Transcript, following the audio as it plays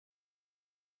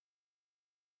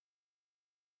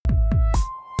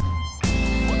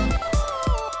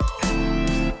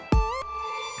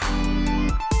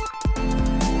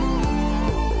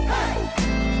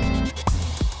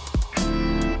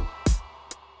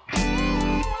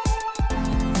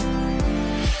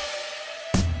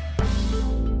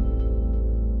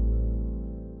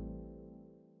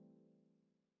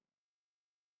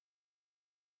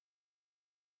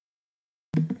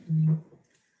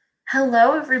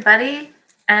Hello, everybody,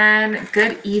 and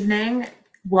good evening.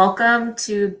 Welcome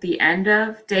to the end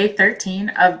of day 13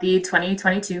 of the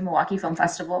 2022 Milwaukee Film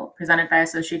Festival presented by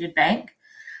Associated Bank.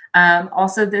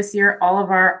 Also this year, all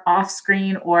of our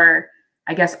off-screen or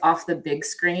I guess off the big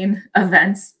screen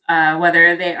events,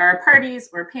 whether they are parties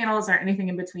or panels or anything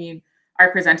in between,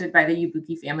 are presented by the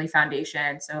Ubuki Family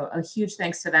Foundation. So a huge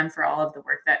thanks to them for all of the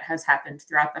work that has happened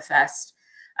throughout the fest.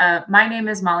 My name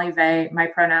is Molly Vey. My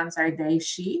pronouns are they,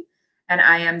 she, and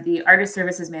I am the Artist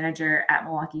Services Manager at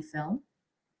Milwaukee Film.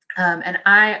 And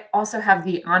I also have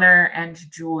the honor and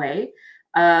joy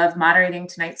of moderating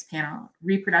tonight's panel,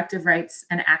 Reproductive Rights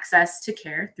and Access to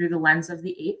Care Through the Lens of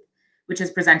the Ape, which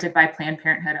is presented by Planned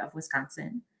Parenthood of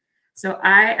Wisconsin. So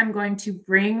I am going to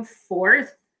bring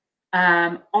forth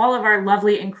all of our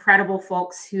lovely, incredible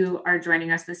folks who are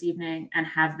joining us this evening and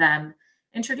have them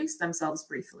introduce themselves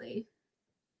briefly.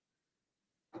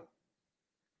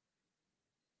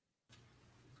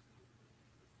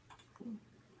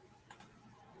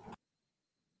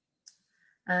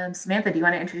 Samantha, do you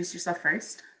want to introduce yourself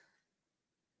first?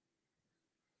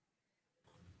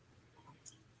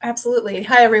 Absolutely.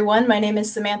 Hi, everyone. My name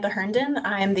is Samantha Herndon.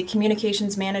 I am the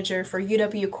Communications Manager for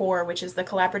UW CORE, which is the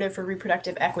Collaborative for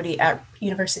Reproductive Equity at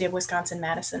University of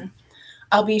Wisconsin-Madison.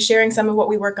 I'll be sharing some of what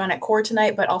we work on at CORE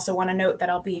tonight, but also want to note that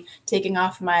I'll be taking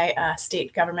off my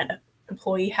state government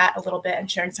employee hat a little bit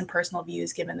and sharing some personal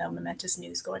views given the momentous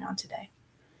news going on today.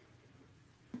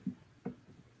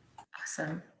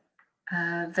 Awesome.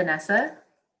 Vanessa?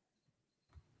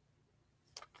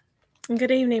 Good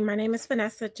evening. My name is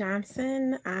Vanessa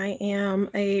Johnson. I am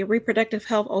a reproductive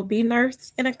health OB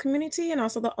nurse in a community and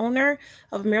also the owner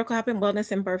of Miracle Happen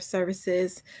Wellness and Birth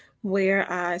Services, where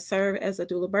I serve as a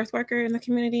doula birth worker in the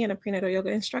community and a prenatal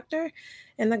yoga instructor.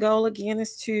 And the goal, again,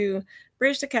 is to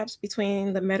bridge the gaps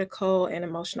between the medical and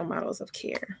emotional models of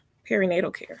care,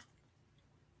 perinatal care.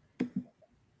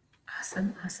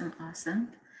 Awesome, awesome, awesome.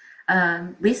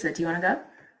 Lisa, do you want to go?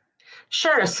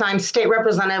 Sure. So I'm State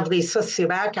Representative Lisa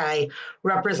Subak. I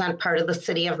represent part of the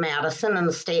city of Madison in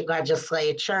the state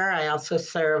legislature. I also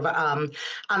serve on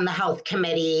the health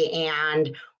committee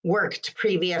and worked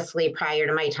previously prior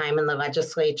to my time in the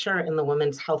legislature in the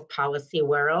women's health policy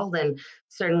world. And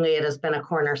certainly it has been a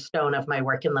cornerstone of my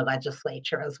work in the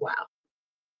legislature as well.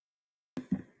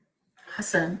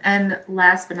 Awesome. And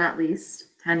last but not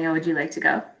least, Tanya, would you like to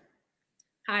go?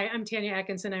 Hi, I'm Tanya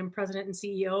Atkinson. I'm President and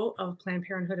CEO of Planned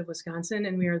Parenthood of Wisconsin,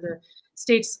 and we are the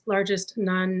state's largest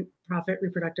nonprofit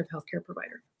reproductive healthcare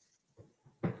provider.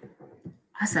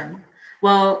 Awesome.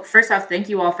 Well, first off, thank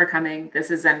you all for coming. This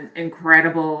is an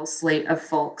incredible slate of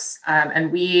folks.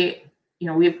 And we've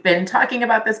been talking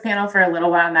about this panel for a little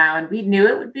while now, and we knew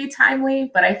it would be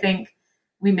timely, but I think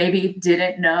we maybe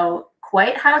didn't know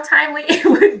quite how timely it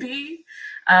would be,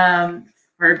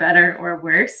 for better or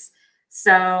worse.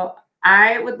 So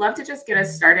I would love to just get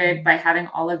us started by having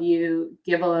all of you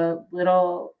give a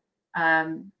little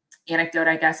anecdote,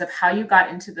 I guess, of how you got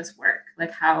into this work,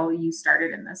 like how you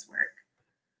started in this work.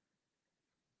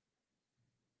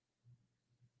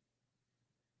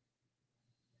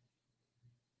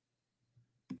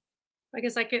 I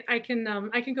guess I can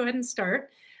go ahead and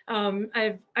start.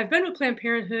 I've been with Planned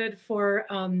Parenthood for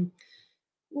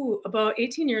about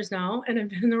 18 years now, and I've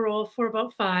been in the role for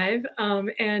about 5.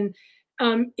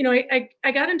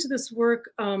 I got into this work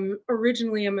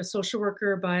originally. I'm a social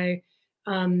worker by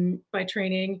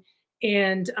training,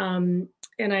 and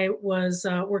I was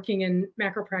working in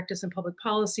macro practice and public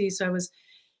policy. So I was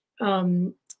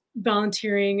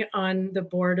volunteering on the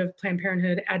board of Planned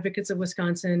Parenthood Advocates of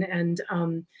Wisconsin and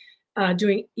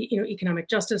doing economic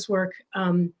justice work,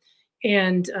 and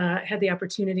had the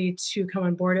opportunity to come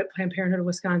on board at Planned Parenthood of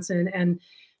Wisconsin. And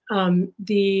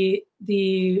the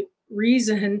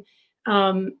reason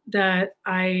that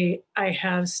I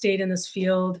have stayed in this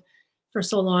field for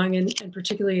so long, and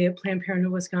particularly at Planned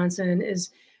Parenthood Wisconsin, is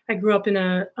I grew up in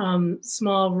a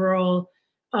small rural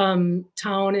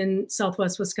town in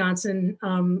Southwest Wisconsin.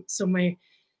 So my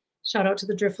shout out to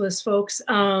the Driftless folks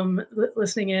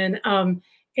listening in.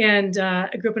 And I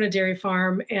grew up on a dairy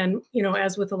farm, and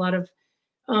as with a lot of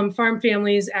farm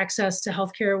families, access to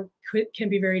healthcare can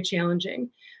be very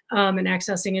challenging, and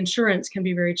accessing insurance can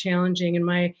be very challenging. And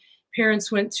my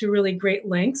parents went to really great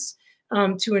lengths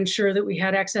to ensure that we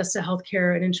had access to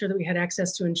healthcare and ensure that we had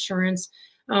access to insurance,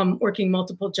 working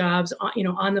multiple jobs,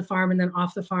 on the farm and then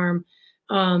off the farm,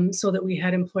 so that we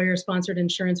had employer-sponsored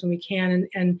insurance when we can.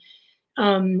 And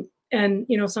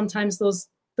sometimes those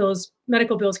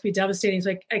medical bills can be devastating.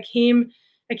 So I came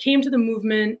to the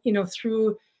movement,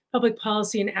 through public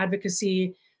policy and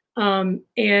advocacy, and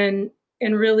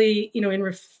really,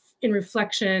 in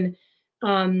reflection,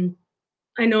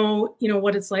 I know,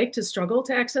 what it's like to struggle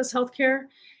to access healthcare,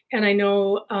 and I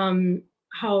know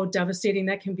how devastating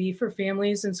that can be for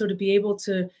families. And so to be able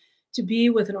to be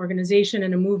with an organization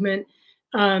and a movement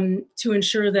to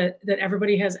ensure that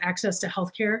everybody has access to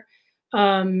healthcare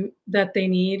that they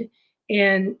need,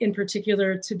 and in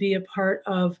particular to be a part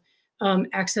of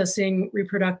accessing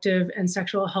reproductive and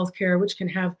sexual healthcare, which can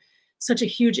have such a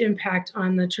huge impact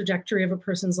on the trajectory of a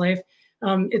person's life.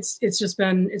 It's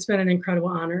been an incredible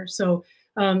honor. So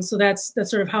that's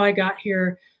sort of how I got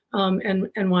here,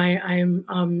 and why I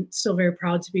am still very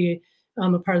proud to be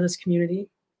a part of this community.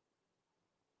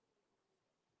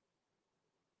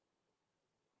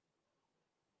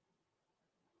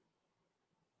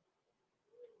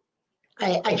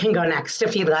 I can go next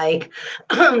if you'd like.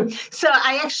 So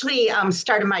I actually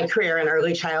started my career in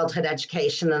early childhood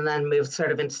education and then moved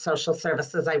sort of into social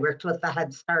services. I worked with the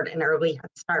Head Start and early Head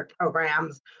Start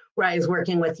programs, where I was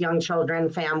working with young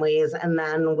children, families, and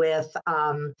then with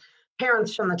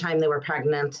parents from the time they were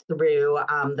pregnant through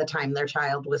the time their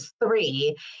child was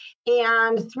 3.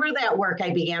 And through that work, I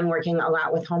began working a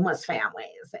lot with homeless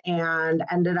families and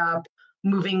ended up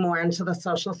moving more into the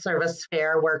social service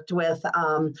sphere, worked with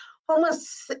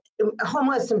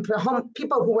homeless and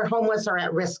people who were homeless or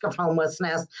at risk of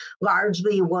homelessness,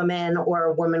 largely women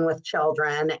or women with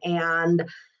children, and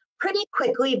pretty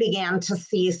quickly began to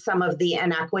see some of the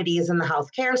inequities in the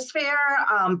healthcare sphere,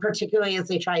 particularly as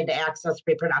they tried to access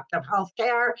reproductive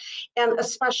healthcare, and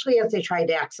especially as they tried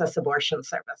to access abortion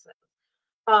services.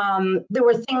 There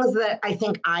were things that I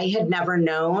think I had never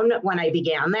known when I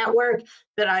began that work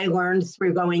that I learned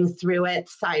through going through it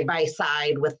side by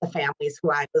side with the families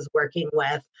who I was working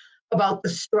with, about the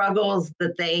struggles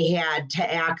that they had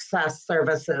to access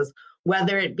services,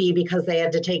 whether it be because they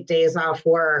had to take days off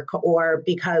work or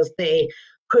because they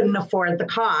couldn't afford the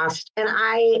cost. And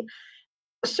I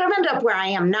sort of ended up where I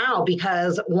am now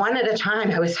because one at a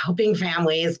time I was helping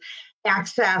families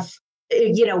access,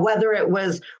 whether it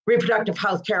was reproductive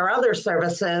health care or other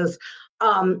services,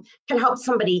 can help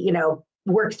somebody,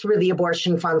 work through the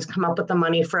abortion funds, come up with the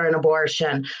money for an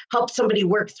abortion, help somebody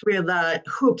work through the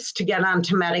hoops to get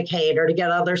onto Medicaid or to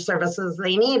get other services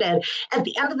they needed. At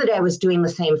the end of the day, I was doing the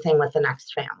same thing with the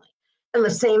next family and the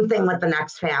same thing with the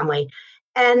next family,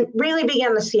 and really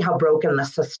began to see how broken the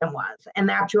system was. And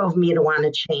that drove me to want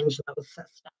to change those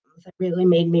systems. It really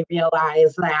made me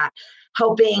realize that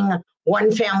helping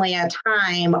one family at a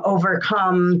time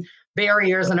overcome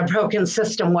barriers in a broken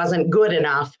system wasn't good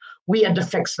enough. We had to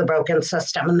fix the broken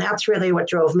system. And that's really what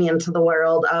drove me into the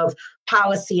world of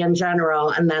policy in general,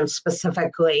 and then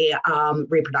specifically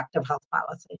reproductive health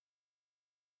policy.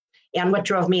 And what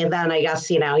drove me then, I guess,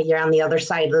 you're on the other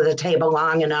side of the table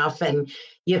long enough and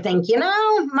you think,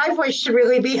 my voice should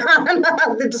really be on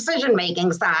the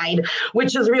decision-making side,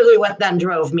 which is really what then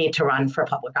drove me to run for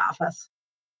public office.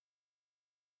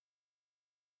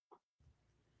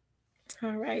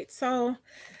 All right. So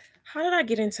how did I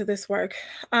get into this work?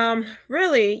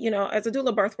 Really, as a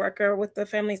doula birth worker with the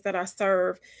families that I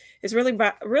serve, it's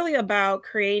really about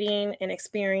creating an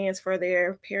experience for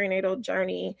their perinatal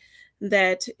journey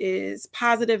that is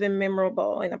positive and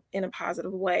memorable in a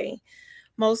positive way.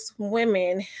 Most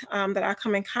women that I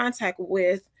come in contact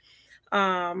with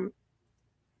do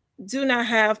not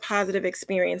have positive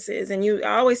experiences. And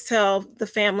I always tell the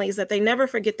families that they never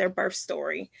forget their birth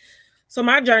story. So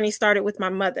my journey started with my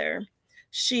mother.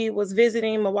 She was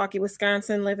visiting Milwaukee,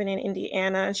 Wisconsin, living in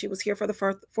Indiana, and she was here for the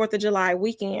 4th of July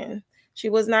weekend. She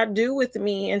was not due with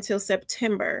me until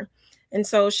September. And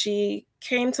so she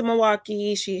came to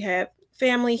Milwaukee. She had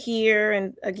family here,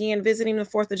 and again, visiting the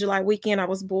 4th of July weekend. I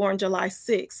was born July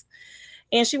 6th,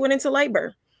 and she went into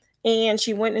labor. And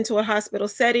she went into a hospital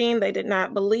setting. They did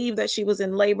not believe that she was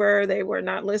in labor. They were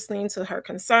not listening to her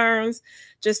concerns,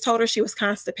 just told her she was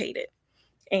constipated.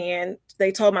 And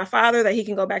they told my father that he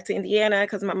can go back to Indiana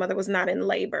because my mother was not in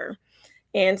labor.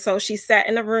 And so she sat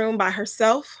in a room by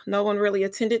herself. No one really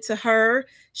attended to her.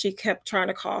 She kept trying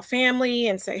to call family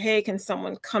and say, hey, can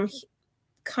someone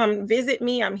come visit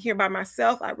me? I'm here by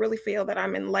myself. I really feel that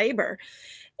I'm in labor.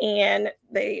 And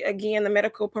the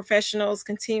medical professionals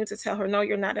continue to tell her, no,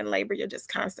 you're not in labor. You're just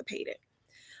constipated.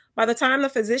 By the time the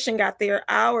physician got there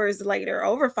hours later,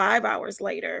 over 5 hours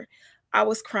later, I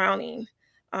was crowning.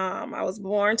 I was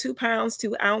born 2 pounds,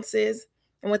 2 ounces.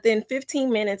 And within 15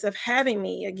 minutes of having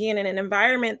me, again, in an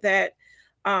environment that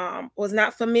was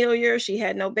not familiar, she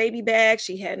had no baby bag,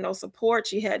 she had no support,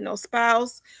 she had no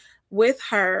spouse. With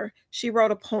her, she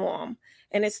wrote a poem.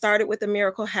 And it started with "A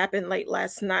Miracle Happened Late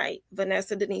Last Night."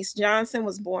 Vanessa Denise Johnson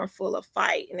was born full of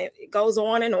fight, and it goes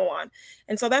on and on.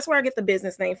 And so that's where I get the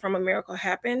business name from, "A Miracle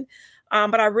Happened."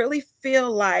 But I really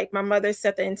feel like my mother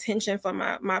set the intention for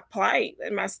my plight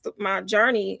and my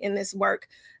journey in this work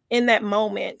in that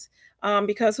moment,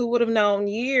 because who would have known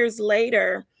years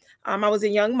later, I was a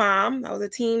young mom, I was a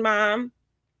teen mom,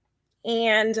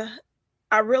 and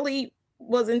I really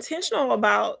was intentional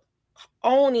about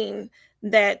owning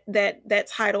that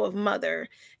title of mother.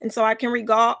 And so I can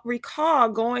recall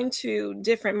going to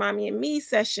different Mommy and Me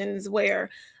sessions where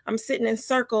I'm sitting in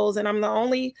circles and I'm the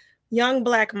only young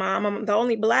Black mom, I'm the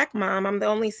only Black mom, I'm the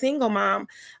only single mom,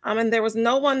 and there was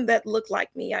no one that looked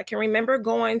like me. I can remember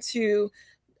going to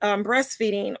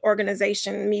breastfeeding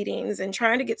organization meetings and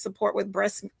trying to get support with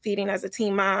breastfeeding as a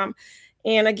teen mom.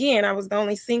 And again, I was the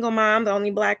only single mom, the only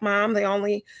Black mom, the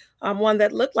only one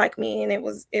that looked like me. And it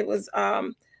was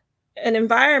an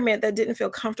environment that didn't feel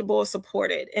comfortable or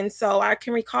supported. And so I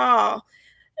can recall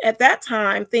at that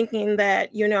time thinking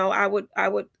that, you know, I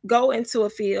would go into a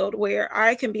field where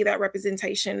I can be that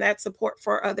representation, that support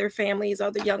for other families,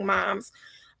 other young moms.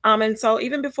 And so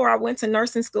even before I went to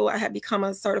nursing school, I had become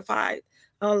a certified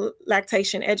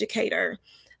lactation educator.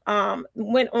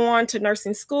 Went on to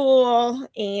nursing school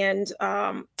and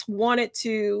wanted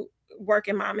to work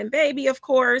in mom and baby, of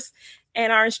course,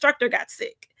 and our instructor got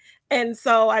sick. And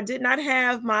so I did not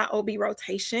have my OB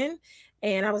rotation,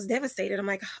 and I was devastated. I'm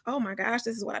like, oh my gosh,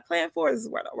 this is what I planned for. This is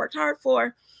what I worked hard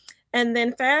for. And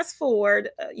then fast forward,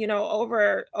 you know,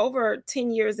 over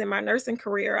 10 years in my nursing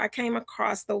career, I came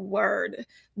across the word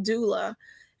doula.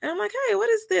 And I'm like, hey, what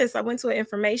is this? I went to an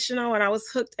informational and I was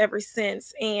hooked ever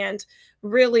since. And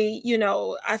really, you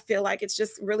know, I feel like it's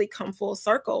just really come full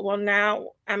circle. Well, now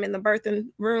I'm in the birthing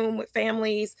room with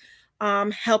families,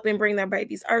 helping bring their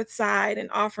babies earthside and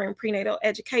offering prenatal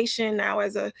education. Now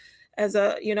as a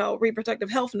you know, reproductive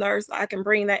health nurse, I can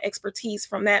bring that expertise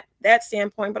from that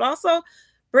standpoint, but also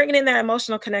bringing in that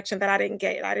emotional connection that I didn't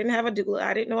get. I didn't have a doula.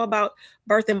 I didn't know about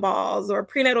birthing balls or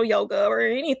prenatal yoga or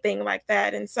anything like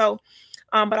that. And so,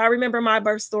 but I remember my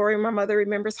birth story. My mother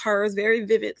remembers hers very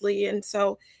vividly. And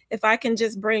so if I can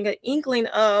just bring an inkling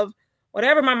of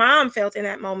whatever my mom felt in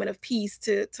that moment of peace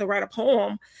to write a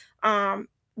poem,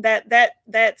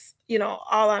 that's, you know,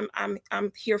 all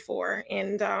I'm here for.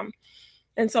 And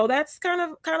so that's kind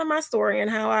of my story and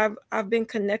how I've been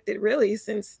connected really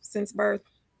since birth.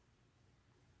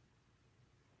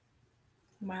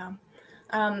 Wow.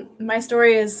 My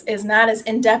story is not as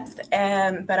in-depth,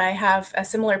 but I have a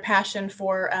similar passion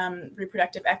for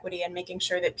reproductive equity and making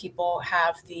sure that people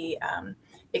have the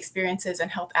experiences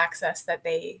and health access that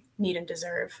they need and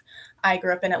deserve. I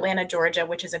grew up in Atlanta, Georgia,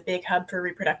 which is a big hub for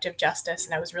reproductive justice,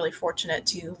 and I was really fortunate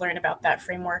to learn about that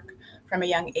framework from a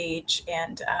young age,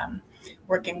 and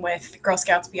working with Girl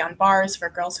Scouts Beyond Bars for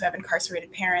girls who have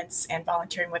incarcerated parents and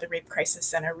volunteering with a rape crisis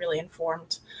center really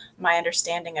informed my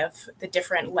understanding of the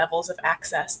different levels of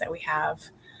access that we have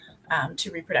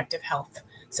to reproductive health.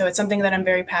 So it's something that I'm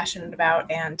very passionate about.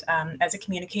 And as a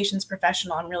communications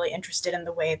professional, I'm really interested in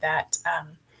the way that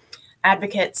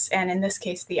advocates, and in this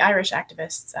case, the Irish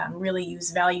activists, really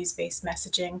use values-based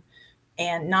messaging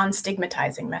and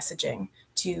non-stigmatizing messaging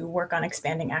to work on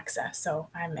expanding access. So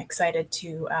I'm excited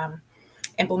to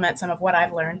implement some of what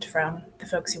I've learned from the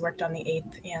folks who worked on the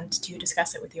 8th and to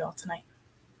discuss it with you all tonight.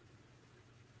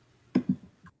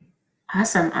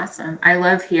 Awesome. I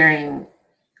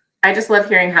just love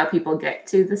hearing how people get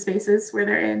to the spaces where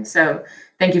they're in. So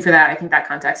thank you for that. I think that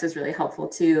context is really helpful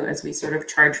too, as we sort of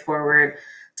charge forward,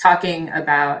 talking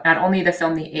about not only the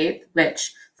film The 8th,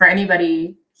 which for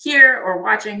anybody here or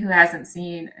watching who hasn't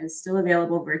seen is still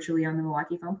available virtually on the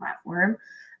Milwaukee Film platform,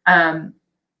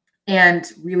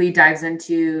 and really dives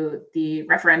into the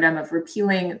referendum of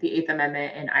repealing the 8th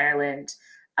Amendment in Ireland,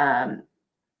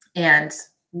 and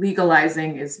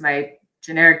legalizing is my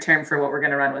generic term for what we're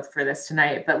going to run with for this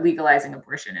tonight, but legalizing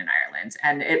abortion in Ireland.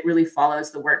 And it really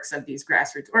follows the works of these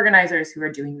grassroots organizers who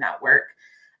are doing that work.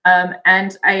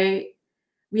 And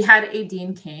we had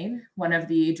Aideen Kane, one of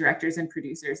the directors and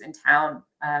producers in town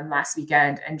last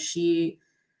weekend, and she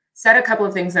said a couple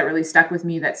of things that really stuck with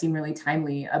me that seem really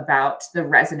timely about the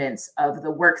resonance of the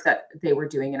work that they were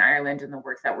doing in Ireland and the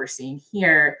work that we're seeing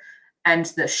here, and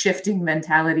the shifting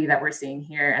mentality that we're seeing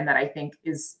here, and that I think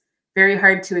is very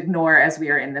hard to ignore as we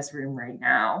are in this room right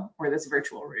now, or this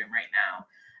virtual room right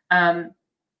now.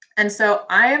 And so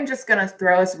I am just going to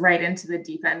throw us right into the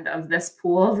deep end of this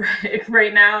pool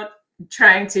right now,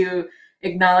 trying to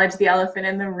acknowledge the elephant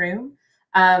in the room.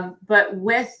 But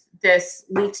with this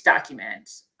leaked document,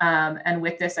 and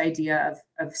with this idea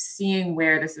of seeing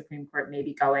where the Supreme Court may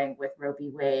be going with Roe v.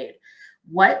 Wade.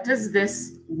 What does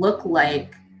this look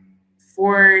like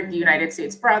for the United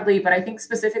States broadly, but I think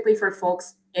specifically for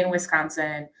folks in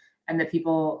Wisconsin and the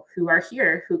people who are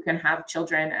here who can have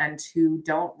children and who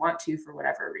don't want to for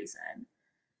whatever reason?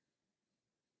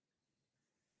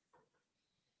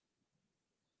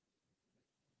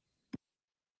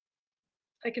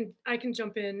 I can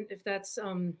jump in if that's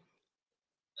the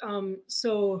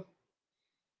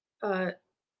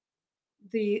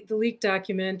leaked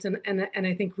document, and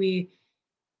I think we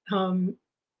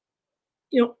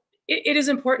it is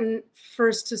important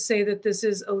first to say that this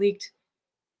is a leaked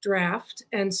draft,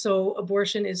 and so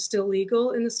abortion is still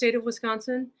legal in the state of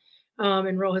Wisconsin,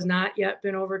 and Roe has not yet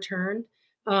been overturned.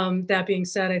 That being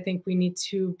said, I think we need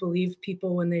to believe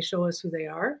people when they show us who they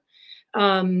are.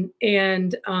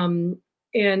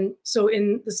 And so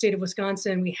in the state of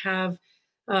Wisconsin, we have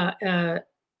over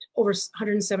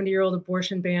 170-year-old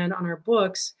abortion ban on our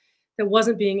books that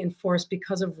wasn't being enforced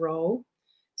because of Roe.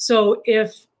 So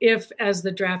if as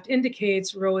the draft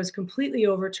indicates, Roe is completely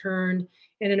overturned,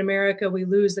 and in America we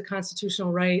lose the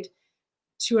constitutional right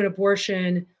to an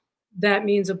abortion, that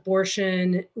means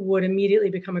abortion would immediately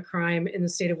become a crime in the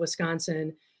state of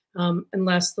Wisconsin,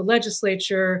 unless the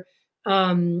legislature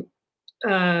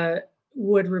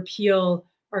would repeal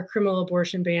our criminal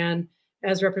abortion ban,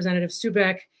 as Representative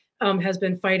Subek has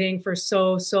been fighting for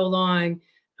so long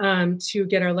to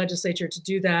get our legislature to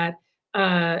do that.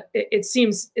 It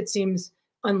seems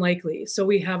unlikely. So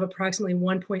we have approximately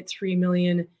 1.3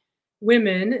 million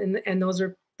women, and those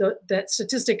are that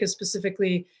statistic is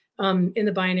specifically in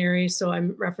the binary. So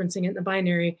I'm referencing it in the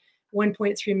binary.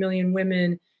 1.3 million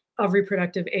women of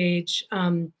reproductive age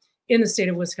in the state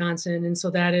of Wisconsin, and so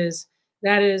that is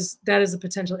a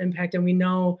potential impact, and we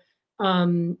know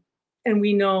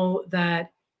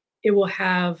that it will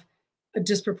have a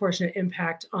disproportionate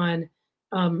impact on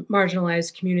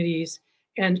marginalized communities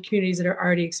and communities that are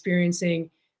already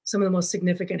experiencing some of the most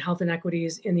significant health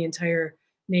inequities in the entire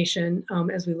nation,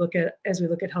 as we look at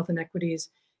health inequities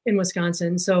in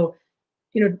Wisconsin. So,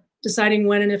 deciding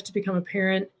when and if to become a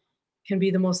parent can be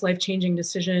the most life-changing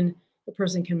decision a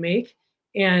person can make,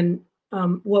 and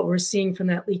what we're seeing from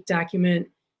that leaked document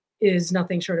is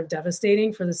nothing short of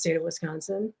devastating for the state of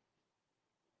Wisconsin.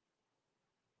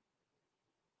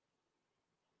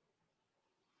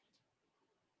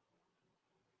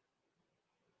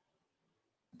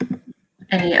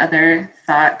 Any other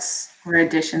thoughts or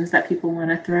additions that people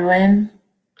want to throw in?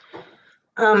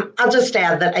 I'll just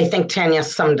add that I think Tanya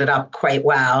summed it up quite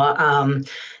well.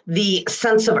 The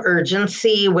sense of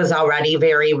urgency was already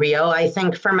very real, I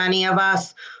think, for many of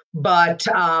us. But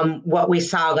what we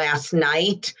saw last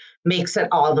night makes it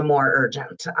all the more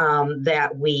urgent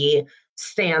that we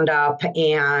stand up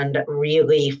and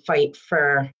really fight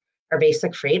for our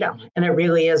basic freedom. And it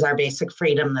really is our basic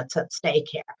freedom that's at stake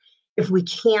here. If we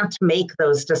can't make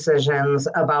those decisions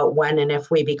about when and if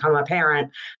we become a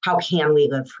parent, how can we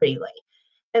live freely?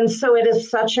 And so it is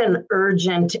such an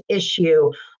urgent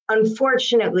issue.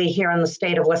 Unfortunately, here in the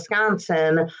state of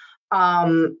Wisconsin,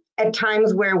 at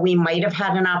times where we might have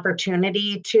had an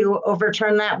opportunity to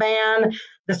overturn that ban,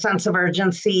 the sense of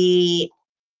urgency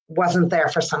wasn't there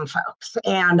for some folks.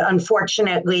 And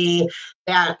unfortunately,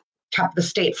 that kept the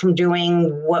state from doing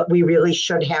what we really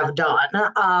should have done.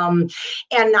 And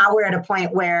now we're at a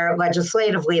point where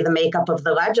legislatively, the makeup of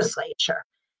the legislature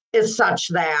is such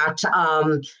that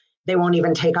they won't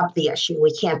even take up the issue.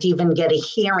 We can't even get a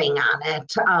hearing on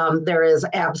it. There is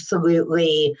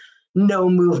absolutely no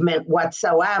movement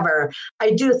whatsoever.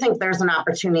 I do think there's an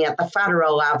opportunity at the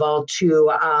federal level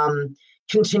to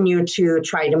continue to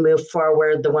try to move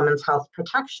forward the Women's Health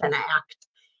Protection Act.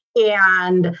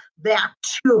 And that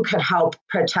too could help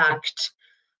protect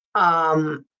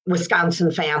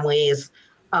Wisconsin families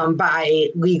by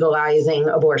legalizing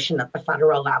abortion at the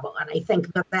federal level. And I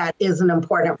think that that is an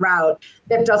important route.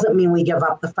 That doesn't mean we give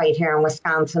up the fight here in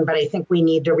Wisconsin, but I think we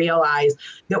need to realize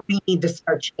that we need to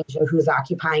start changing who's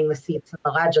occupying the seats in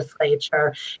the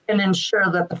legislature and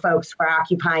ensure that the folks who are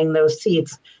occupying those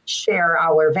seats share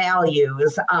our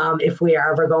values if we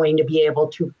are ever going to be able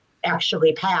to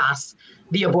actually pass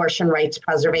the Abortion Rights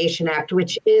Preservation Act,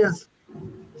 which is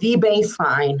the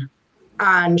baseline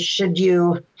on should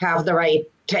you have the right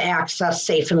to access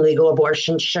safe and legal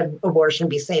abortion, should abortion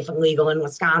be safe and legal in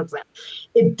Wisconsin.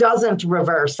 It doesn't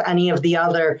reverse any of the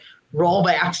other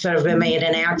rollbacks that have been made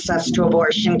in access to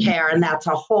abortion care, and that's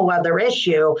a whole other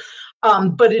issue.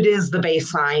 But it is the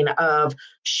baseline of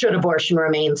should abortion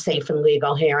remain safe and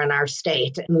legal here in our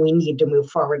state, and we need to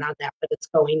move forward on that, but it's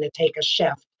going to take a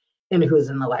shift in who's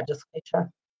in the legislature.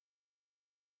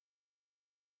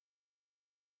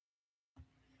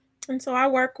 And so I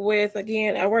work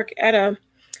at a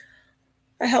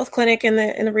health clinic in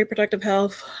the reproductive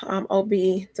health OB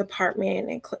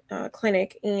department and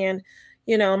clinic. And,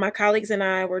 my colleagues and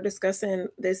I were discussing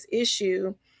this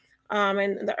issue.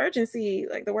 And the urgency,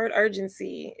 like the word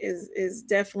urgency is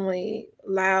definitely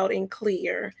loud and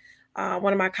clear.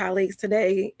 One of my colleagues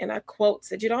today, in a quote,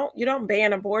 said, you don't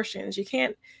ban abortions.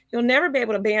 You'll never be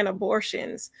able to ban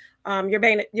abortions. You're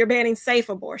banning safe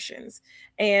abortions.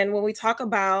 And when we talk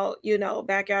about,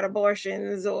 backyard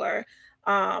abortions or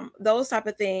those type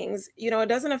of things, it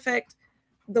doesn't affect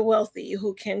the wealthy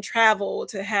who can travel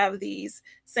to have these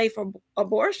safe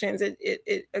abortions.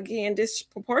 It again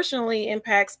disproportionately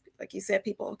impacts, like you said,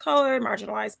 people of color,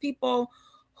 marginalized people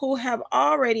who have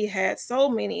already had so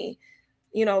many,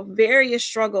 various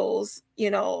struggles,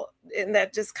 and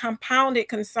that just compounded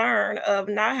concern of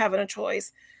not having a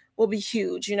choice will be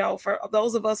huge. For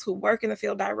those of us who work in the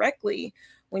field directly,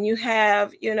 when you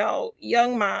have,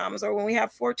 young moms, or when we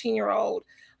have 14-year-old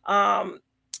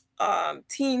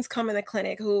teens come in the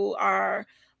clinic who are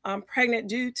pregnant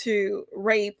due to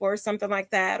rape or something like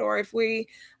that, or if we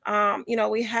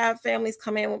have families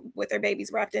come in with their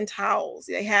babies wrapped in towels,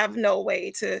 they have no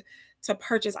way to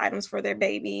purchase items for their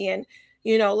baby. And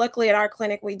luckily at our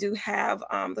clinic we do have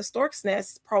the Stork's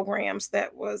Nest programs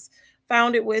that was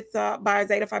founded with by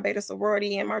Zeta Phi Beta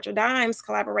sorority and March of Dimes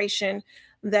collaboration,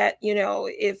 that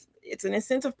if it's an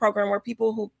incentive program where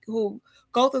people who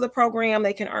go through the program,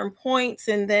 they can earn points,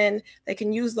 and then they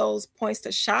can use those points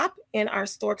to shop in our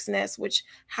Stork's Nest, which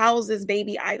houses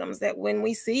baby items that when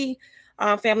we see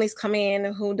families come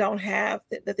in who don't have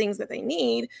the things that they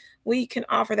need, we can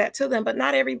offer that to them. But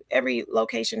not every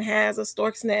location has a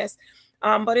Stork's Nest.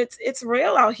 But it's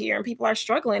real out here, and people are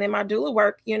struggling. In my doula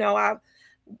work, I've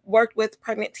worked with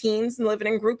pregnant teens and living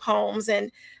in group homes,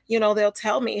 and they'll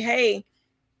tell me, hey,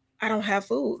 I don't have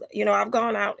food. I've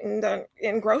gone out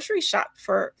in grocery shop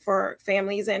for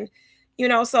families, and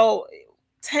so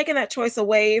taking that choice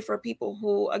away for people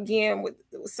who, again, with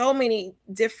so many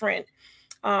different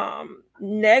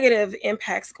negative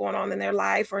impacts going on in their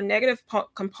life, or negative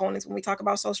components when we talk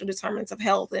about social determinants of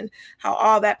health and how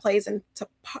all that plays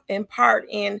in part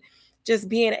in just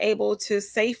being able to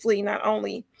safely not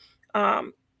only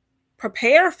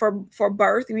prepare for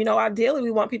birth. Ideally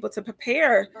we want people to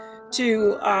prepare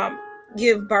to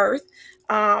give birth.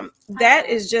 That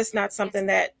is just not something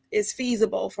that is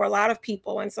feasible for a lot of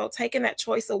people. And so taking that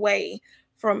choice away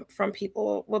from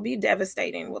people will be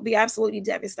devastating, will be absolutely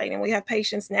devastating. We have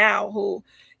patients now who,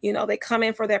 they come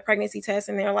in for their pregnancy test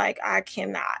and they're like, I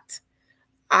cannot,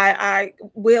 I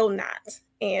will not.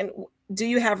 And do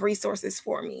you have resources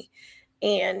for me?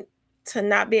 And to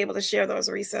not be able to share those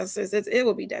resources, it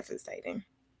will be devastating.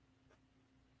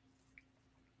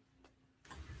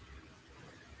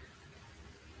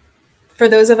 For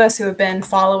those of us who have been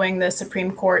following the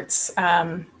Supreme Court's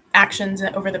actions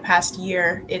over the past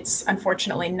year, it's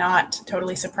unfortunately not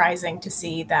totally surprising to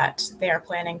see that they are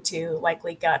planning to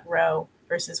likely gut Roe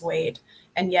versus Wade.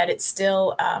 And yet it's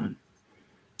still,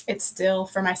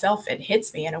 for myself, it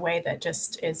hits me in a way that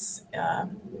just is,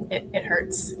 it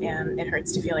hurts. And it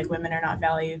hurts to feel like women are not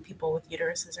valued, people with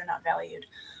uteruses are not valued.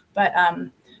 But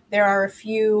there are a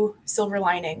few silver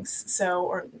linings.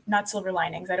 Or not silver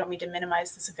linings, I don't mean to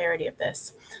minimize the severity of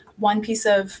this. One piece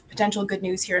of potential good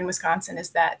news here in Wisconsin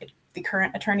is that the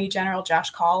current Attorney General, Josh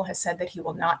Kaul, has said that he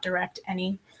will not direct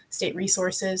any state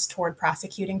resources toward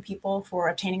prosecuting people for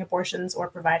obtaining abortions or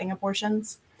providing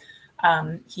abortions.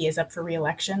 He is up for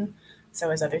re-election. So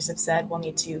as others have said, we'll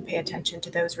need to pay attention to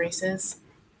those races.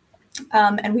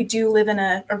 And we do live in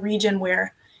a region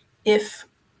where if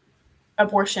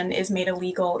abortion is made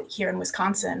illegal here in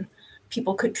Wisconsin,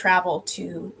 people could travel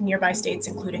to nearby states,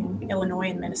 including Illinois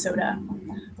and Minnesota,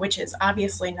 which is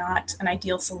obviously not an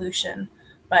ideal solution,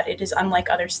 but it is unlike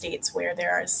other states where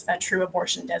there is a true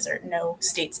abortion desert, no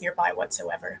states nearby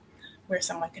whatsoever, where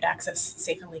someone could access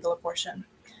safe and legal abortion.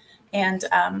 And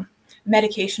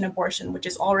medication abortion, which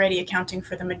is already accounting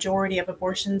for the majority of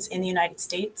abortions in the United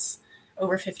States,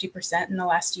 over 50% in the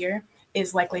last year,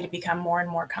 is likely to become more and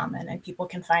more common, and people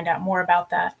can find out more about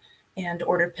that and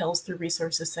order pills through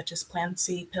resources such as Plan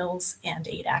C pills and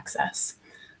Aid Access.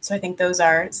 So I think those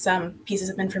are some pieces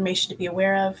of information to be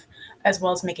aware of, as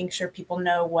well as making sure people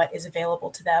know what is available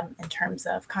to them in terms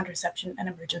of contraception and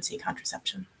emergency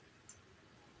contraception.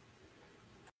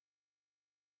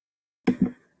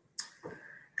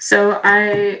 So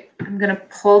I'm going to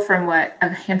pull from what a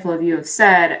handful of you have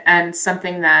said, and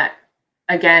something that,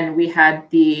 again, we had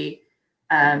the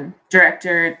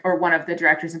director, or one of the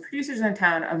directors and producers in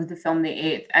town of the film The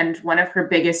Eighth, and one of her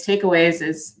biggest takeaways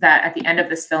is that at the end of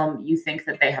this film, you think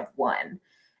that they have won.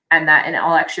 and that in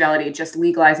all actuality, just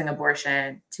legalizing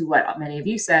abortion, to what many of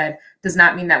you said, does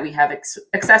not mean that we have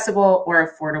accessible or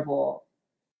affordable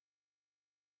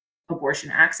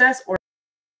abortion access or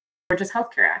just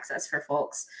healthcare access for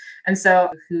folks. And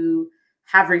so who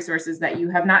have resources that you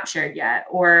have not shared yet,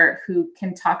 or who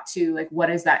can talk to, like, what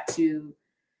is that to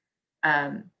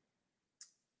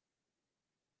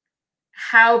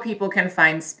how people can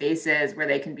find spaces where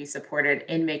they can be supported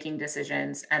in making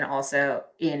decisions and also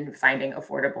in finding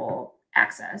affordable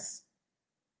access.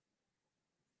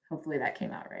 Hopefully that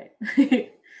came out right.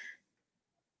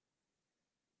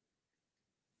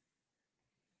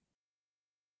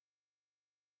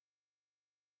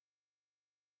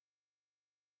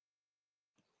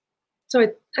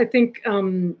 So I think,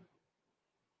 and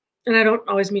I don't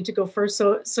always mean to go first.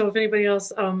 So if anybody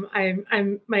else, I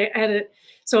had it.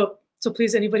 So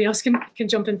please, anybody else can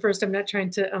jump in first. I'm not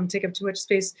trying to take up too much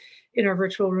space in our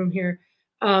virtual room here.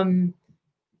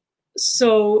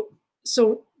 So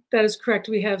that is correct.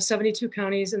 We have 72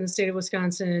 counties in the state of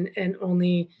Wisconsin, and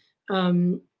only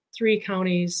 3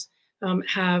 counties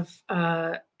have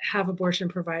abortion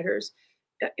providers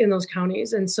in those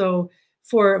counties. And so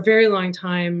for a very long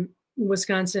time,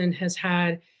 Wisconsin has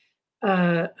had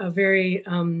a very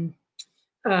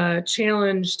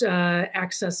challenged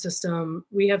access system.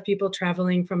 We have people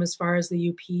traveling from as far as the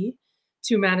UP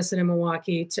to Madison and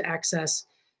Milwaukee to access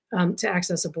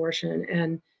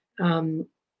abortion.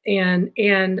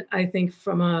 And I think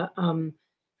from an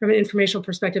informational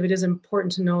perspective, it is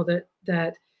important to know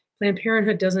that Planned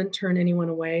Parenthood doesn't turn anyone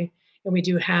away, and we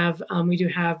do have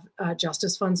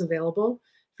justice funds available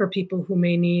for people who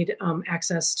may need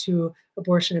access to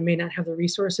abortion and may not have the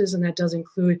resources, and that does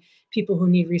include people who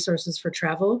need resources for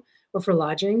travel or for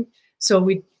lodging. So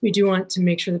we do want to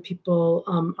make sure that people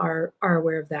are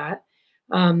aware of that,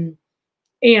 and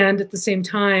at the same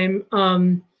time,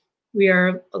 we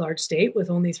are a large state with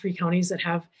only 3 counties that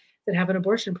have an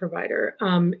abortion provider,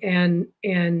 and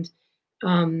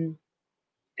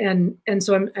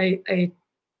so I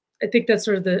think that's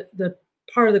sort of the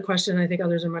part of the question. I think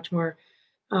others are much more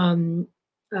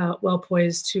well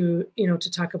poised to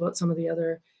talk about some of the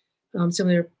other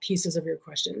pieces of your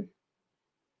question.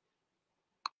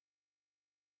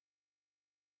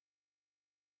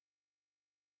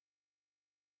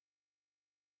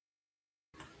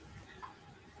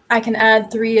 I can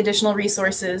add 3 additional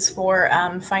resources for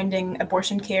finding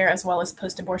abortion care as well as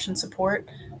post-abortion support.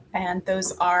 And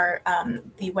those are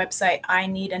the website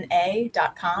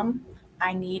ineedana.com.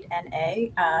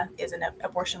 ineedna is an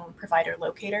abortion provider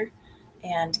locator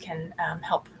and can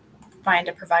help find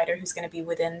a provider who's going to be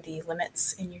within the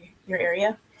limits in your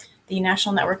area. The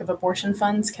National Network of Abortion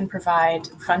Funds can provide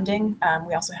funding.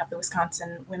 We also have the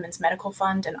Wisconsin Women's Medical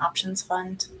Fund and Options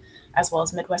Fund, as well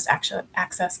as Midwest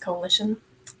Access Coalition.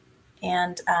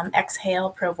 And Exhale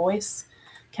Pro Voice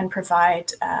can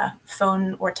provide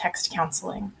phone or text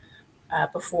counseling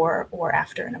before or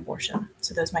after an abortion.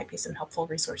 So those might be some helpful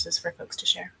resources for folks to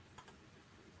share.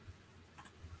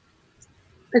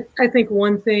 I think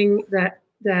one thing that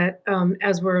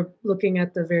as we're looking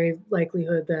at the very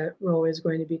likelihood that Roe is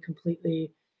going to be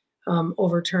completely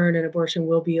overturned and abortion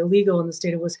will be illegal in the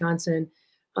state of Wisconsin,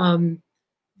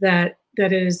 that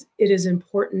it is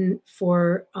important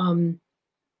for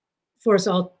us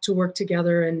all to work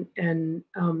together and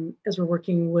as we're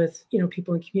working with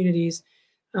people in communities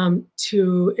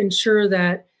to ensure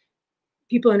that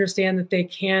people understand that they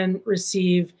can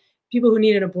receive, people who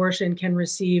need an abortion can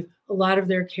receive a lot of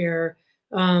their care,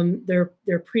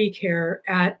 their pre-care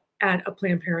at a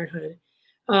Planned Parenthood,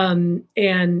 and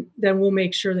then we'll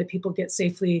make sure that people get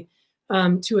safely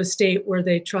to a state where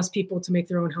they trust people to make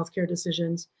their own healthcare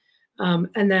decisions,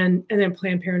 and then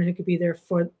Planned Parenthood could be there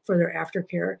for their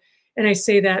aftercare. And I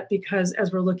say that because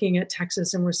as we're looking at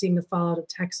Texas and we're seeing the fallout of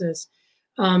Texas,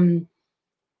 the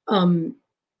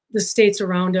states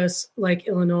around us, like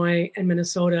Illinois and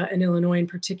Minnesota, and Illinois in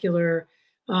particular,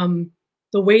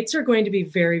 the waits are going to be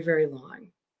very, very long.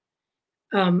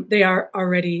 They are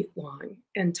already long,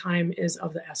 and time is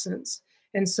of the essence.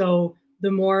 And so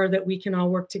the more that we can all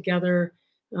work together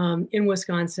in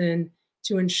Wisconsin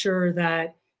to ensure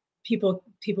that people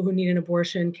who need an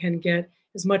abortion can get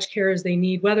as much care as they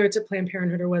need, whether it's at Planned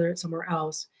Parenthood or whether it's somewhere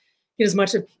else, get as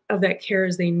much of that care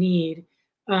as they need,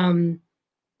 in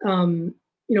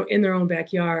their own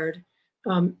backyard,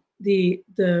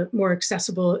 the more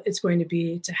accessible it's going to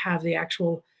be to have the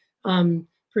actual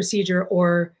procedure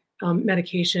or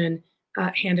medication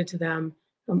handed to them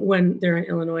when they're in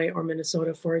Illinois or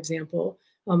Minnesota, for example.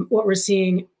 What we're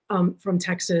seeing from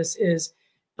Texas is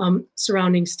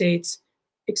surrounding states,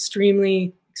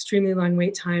 extremely long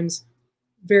wait times,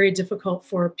 very difficult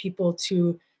for people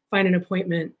to find an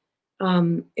appointment.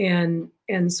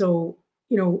 And so,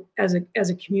 you know, as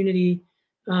a community,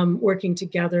 working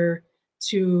together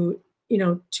to, you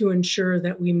know, to ensure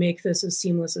that we make this as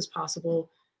seamless as possible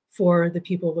for the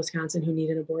people of Wisconsin who need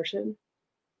an abortion.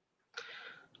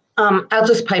 I'll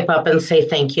just pipe up and say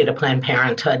thank you to Planned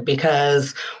Parenthood,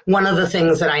 because one of the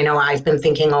things that I know I've been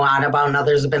thinking a lot about and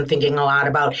others have been thinking a lot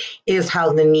about is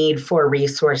how the need for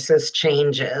resources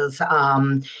changes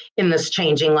in this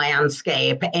changing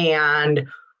landscape, and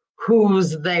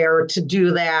who's there to do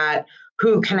that,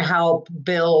 who can help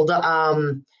build,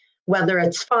 whether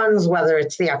it's funds, whether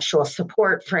it's the actual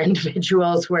support for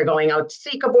individuals who are going out to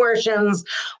seek abortions,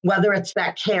 whether it's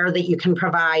that care that you can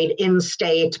provide in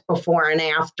state before and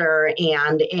after,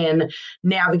 and in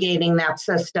navigating that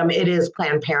system. It is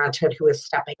Planned Parenthood who is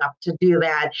stepping up to do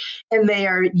that, and they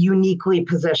are uniquely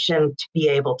positioned to be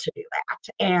able to do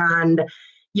that. And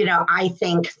you know, I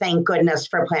think, thank goodness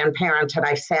for Planned Parenthood.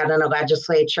 I've sat in a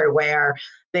legislature where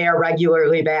they are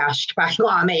regularly bashed by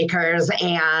lawmakers,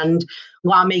 and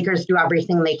lawmakers do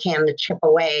everything they can to chip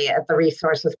away at the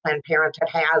resources Planned Parenthood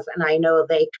has. And I know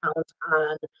they count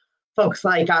on folks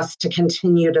like us to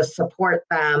continue to support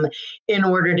them in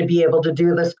order to be able to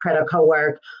do this critical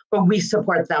work, but we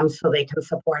support them so they can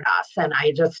support us. And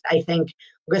I think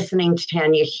listening to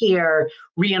Tanya here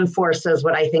reinforces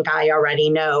what I think I already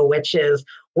know, which is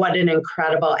what an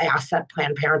incredible asset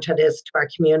Planned Parenthood is to our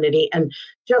community, and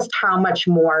just how much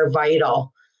more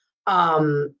vital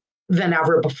than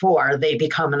ever before they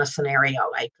become in a scenario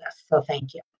like this. So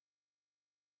thank you.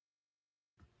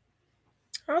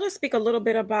 I'll just speak a little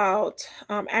bit about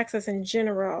access in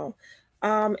general.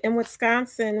 In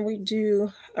Wisconsin, we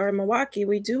do, or in Milwaukee,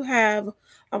 we do have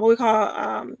what we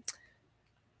call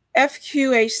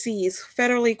FQHCs,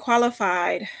 federally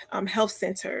qualified health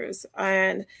centers,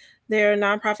 and they're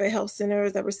nonprofit health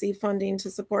centers that receive funding to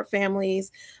support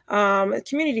families,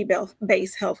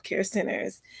 community-based healthcare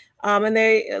centers, and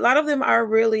a lot of them are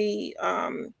really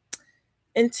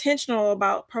intentional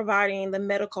about providing the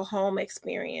medical home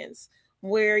experience,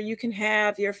 where you can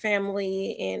have your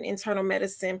family in internal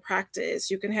medicine practice,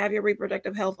 you can have your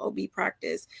reproductive health OB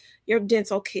practice, your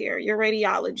dental care, your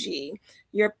radiology,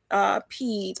 your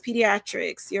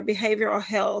pediatrics, your behavioral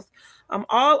health,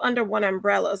 all under one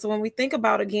umbrella. So when we think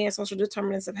about, again, social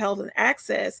determinants of health and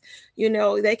access, you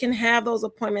know, they can have those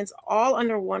appointments all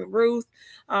under one roof,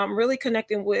 really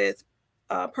connecting with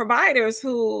providers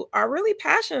who are really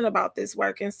passionate about this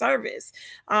work and service,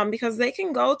 because they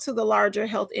can go to the larger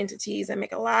health entities and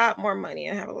make a lot more money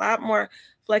and have a lot more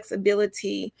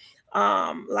flexibility,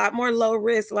 a lot more low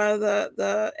risk. A lot of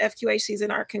the FQHCs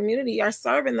in our community are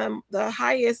serving the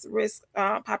highest risk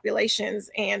populations,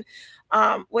 and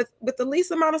with the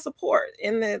least amount of support.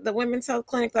 In the women's health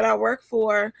clinic that I work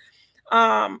for,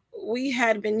 we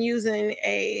had been using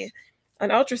an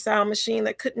ultrasound machine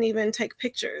that couldn't even take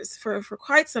pictures for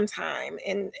quite some time.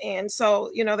 And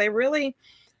so, you know, they really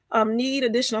need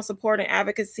additional support and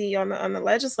advocacy on the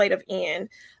legislative end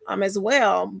as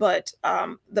well. But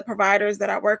the providers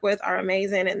that I work with are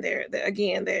amazing. And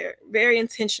they're very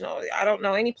intentional. I don't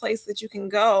know any place that you can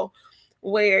go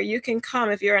where you can come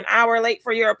if you're an hour late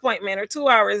for your appointment or 2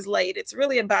 hours late. It's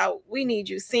really about, we need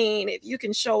you seen. If you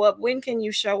can show up, when can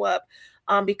you show up?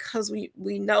 Because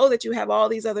we know that you have all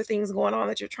these other things going on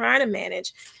that you're trying to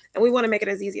manage, and we want to make it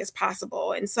as easy as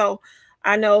possible. And so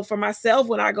I know for myself,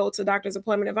 when I go to a doctor's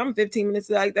appointment, if I'm 15 minutes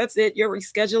late, that's it, you're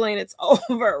rescheduling, it's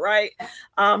over, right?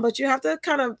 But you have to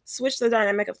kind of switch the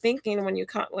dynamic of thinking when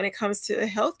it comes to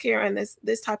healthcare and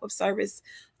this type of service.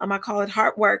 I call it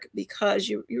hard work, because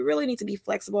you really need to be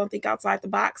flexible and think outside the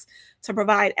box to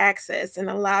provide access. And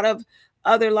a lot of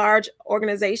other large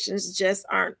organizations just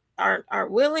aren't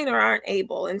willing or aren't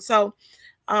able. And so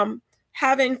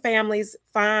having families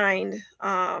find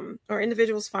or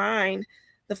individuals find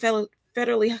the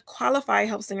federally qualified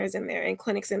health centers in there and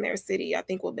clinics in their city, I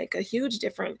think will make a huge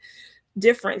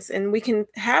difference. And we can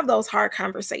have those hard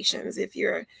conversations. If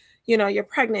you're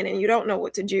pregnant and you don't know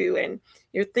what to do, and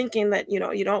you're thinking that, you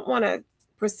don't want to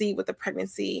proceed with the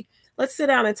pregnancy, let's sit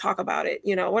down and talk about it.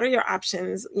 What are your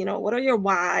options? What are your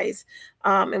whys?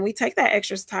 And we take that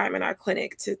extra time in our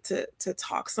clinic to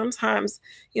talk. Sometimes,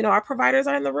 our providers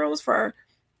are in the rooms for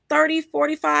 30,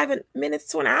 45 minutes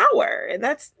to an hour. And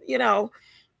that's,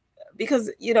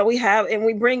 because,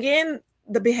 we bring in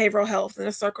the behavioral health and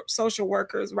the social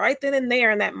workers right then and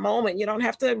there in that moment. You don't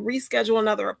have to reschedule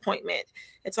another appointment.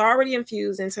 It's already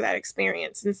infused into that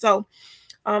experience. And so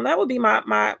that would be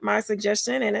my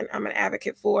suggestion, and I'm an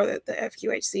advocate for the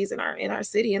FQHCs in our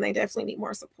city, and they definitely need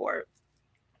more support.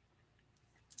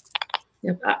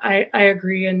 Yep, I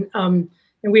agree, and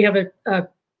we have a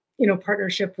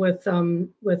partnership with a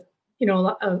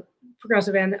lot of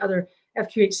Progressive and other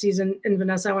FQHCs. And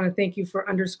Vanessa, I want to thank you for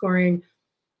underscoring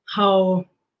how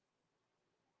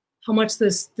much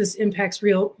this impacts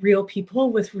real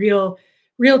people with real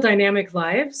dynamic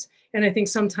lives. And I think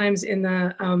sometimes in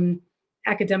the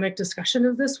academic discussion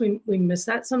of this, we miss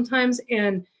that sometimes,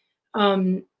 and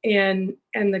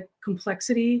the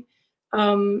complexity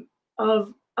of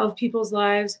people's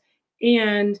lives,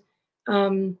 and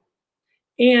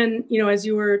as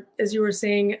you were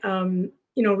saying,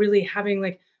 really having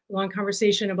like a long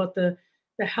conversation about the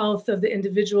health of the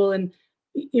individual. And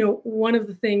one of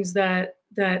the things that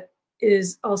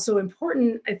is also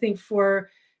important, I think, for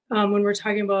when we're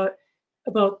talking about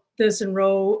this and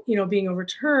Roe, being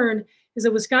overturned, is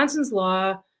that Wisconsin's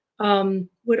law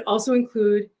would also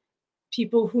include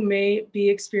people who may be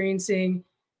experiencing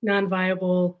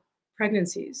non-viable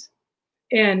pregnancies,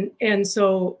 and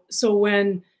so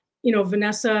when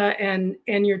Vanessa and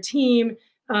your team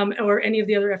or any of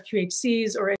the other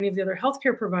FQHCs or any of the other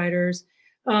healthcare providers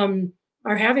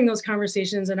are having those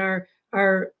conversations and are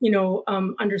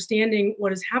understanding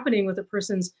what is happening with a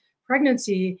person's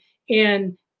pregnancy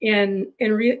and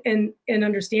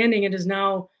understanding it is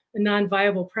now a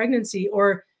non-viable pregnancy,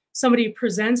 or somebody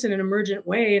presents in an emergent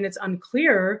way and it's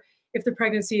unclear if the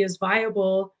pregnancy is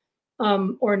viable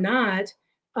or not,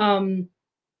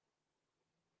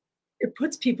 it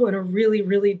puts people in a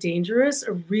really dangerous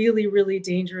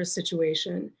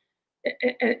situation,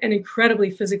 an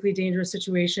incredibly physically dangerous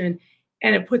situation,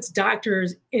 and it puts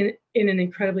doctors in an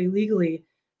incredibly legally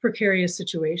precarious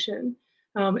situation.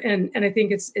 And I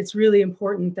think it's really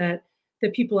important that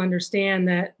people understand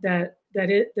that the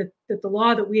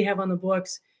law that we have on the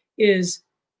books is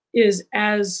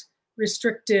as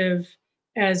restrictive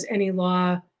as any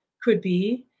law could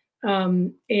be.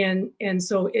 And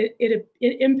so it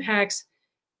impacts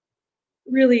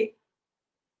really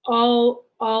all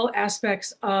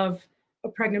aspects of a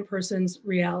pregnant person's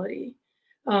reality.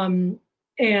 And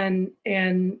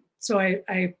so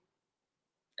I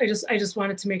just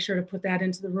wanted to make sure to put that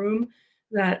into the room,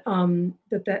 that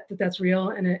that's real,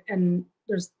 and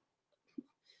there's,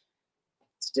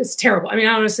 it's terrible. I mean,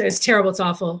 I want to say it's terrible. It's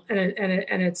awful, and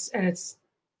it's gonna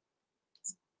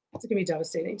be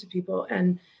devastating to people.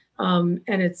 And I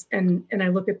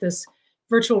look at this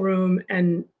virtual room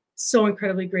and so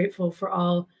incredibly grateful for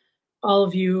all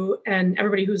of you and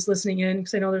everybody who's listening in,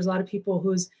 because I know there's a lot of people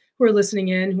who are listening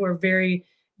in who are very,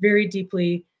 very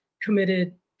deeply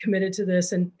committed to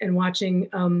this and watching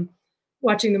the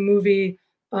movie,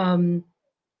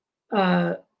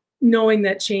 knowing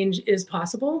that change is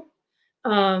possible.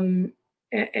 And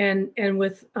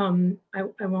with I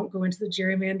won't go into the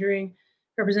gerrymandering,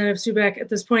 Representative Subak, at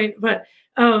this point, but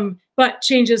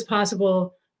change is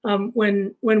possible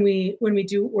when we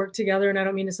do work together. And I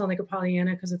don't mean to sound like a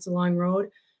Pollyanna, because it's a long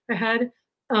road ahead.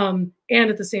 And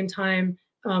at the same time,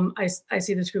 I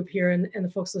see this group here and the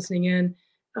folks listening in,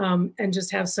 and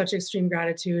just have such extreme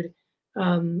gratitude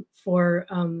for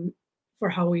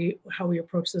how we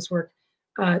approach this work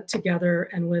together,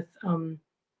 and with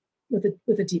a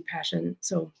deep passion.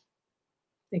 So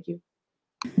thank you.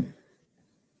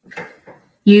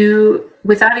 You,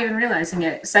 without even realizing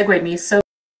it, segued me so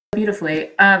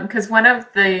beautifully, because one of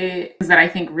the things that I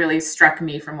think really struck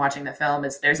me from watching the film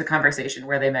is there's a conversation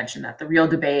where they mention that the real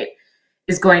debate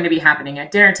is going to be happening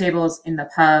at dinner tables, in the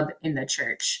pub, in the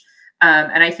church.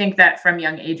 And I think that from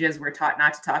young ages, we're taught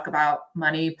not to talk about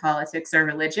money, politics, or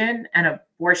religion and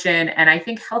abortion. And I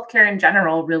think healthcare in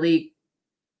general really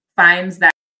finds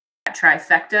that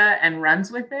trifecta and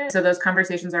runs with it. So those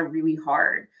conversations are really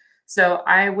hard. So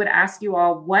I would ask you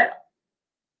all, what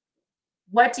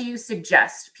do you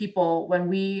suggest people, when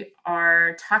we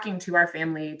are talking to our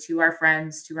family, to our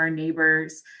friends, to our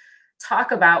neighbors,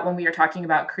 talk about when we are talking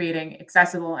about creating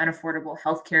accessible and affordable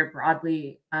healthcare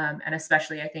broadly, and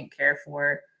especially, I think, care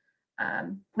for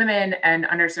women and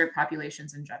underserved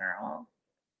populations in general?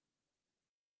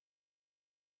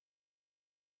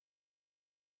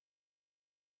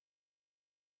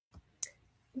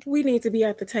 We need to be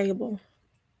at the table.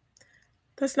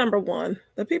 That's number one.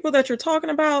 The people that you're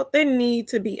talking about, they need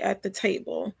to be at the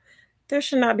table. There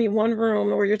should not be one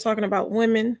room where you're talking about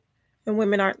women and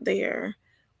women aren't there,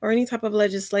 or any type of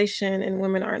legislation and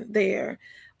women aren't there.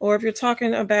 Or if you're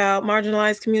talking about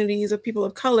marginalized communities of people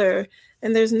of color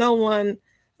and there's no one,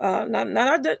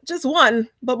 not just one,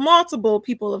 but multiple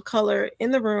people of color in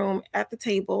the room at the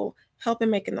table helping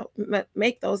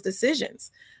make those decisions.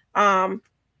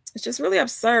 It's just really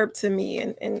absurd to me,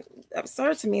 and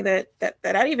absurd to me that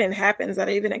even happens, that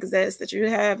it even exists, that you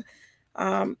have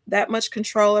that much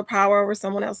control or power over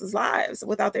someone else's lives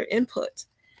without their input.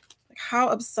 Like, how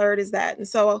absurd is that? And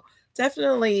so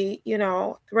definitely, you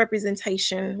know,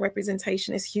 representation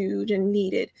is huge and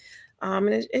needed. And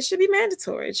it should be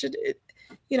mandatory.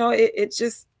 It's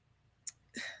just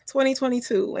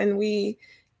 2022, and we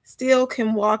still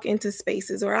can walk into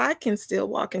spaces, or I can still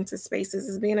walk into spaces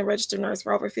as being a registered nurse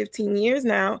for over 15 years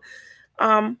now,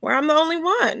 where I'm the only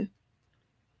one,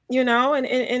 you know, and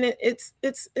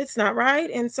it's not right.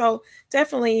 And so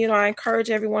definitely, you know, I encourage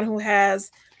everyone who has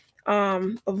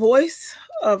a voice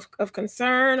of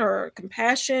concern or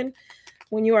compassion,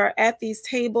 when you are at these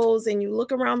tables and you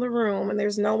look around the room and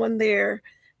there's no one there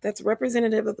that's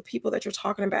representative of the people that you're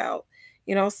talking about,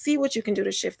 you know, see what you can do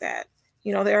to shift that.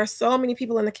 You know, there are so many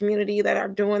people in the community that are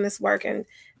doing this work, and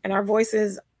our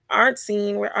voices aren't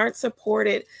seen, we aren't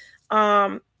supported.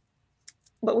 But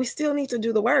we still need to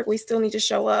do the work. We still need to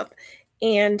show up.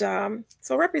 And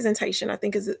so representation, I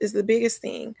think, is the biggest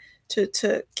thing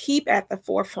to keep at the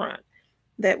forefront,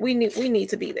 that we need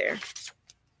to be there.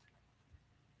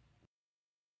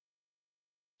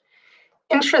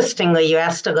 Interestingly, you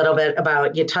asked a little bit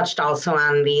about, you touched also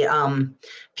on the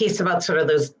piece about sort of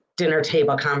those dinner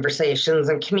table conversations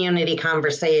and community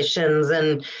conversations,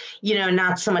 and, you know,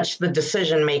 not so much the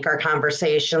decision maker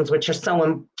conversations, which are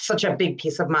such a big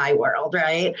piece of my world,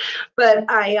 right? But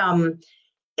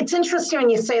it's interesting when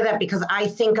you say that, because I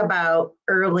think about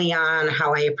early on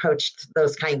how I approached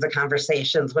those kinds of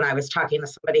conversations when I was talking to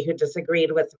somebody who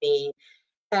disagreed with me,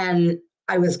 and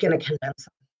I was going to convince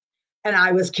them. And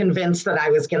I was convinced that I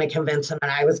was going to convince them,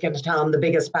 and I was going to tell them the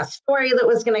biggest, best story that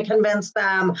was going to convince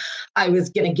them. I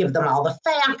was going to give them all the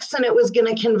facts, and it was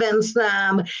going to convince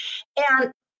them.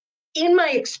 And in my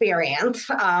experience,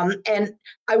 and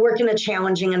I work in a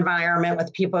challenging environment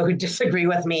with people who disagree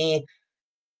with me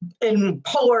in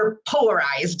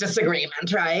polarized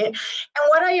disagreement, right? And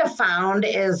what I have found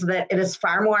is that it is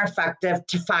far more effective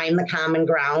to find the common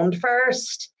ground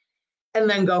first and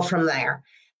then go from there.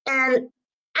 And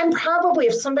I'm probably,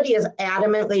 if somebody is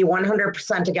adamantly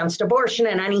 100% against abortion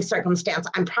in any circumstance,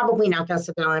 I'm probably not going to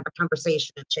sit down and have a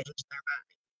conversation and change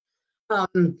their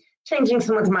mind. Changing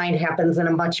someone's mind happens in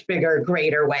a much bigger,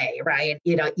 greater way, right?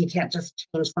 You know, you can't just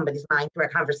change somebody's mind through a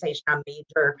conversation on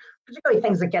major, particularly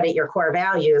things that get at your core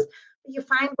values. But you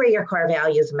find where your core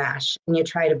values mesh and you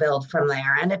try to build from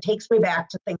there. And it takes me back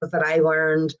to things that I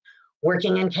learned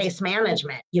working in case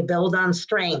management. You build on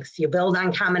strengths, you build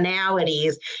on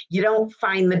commonalities. You don't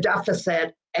find the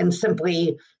deficit and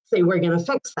simply say, we're going to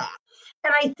fix that.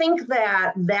 And I think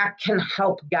that that can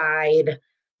help guide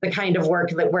the kind of work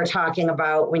that we're talking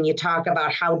about when you talk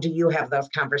about how do you have those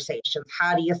conversations?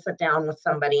 How do you sit down with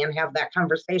somebody and have that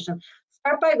conversation?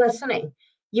 Start by listening.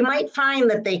 You might find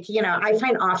that I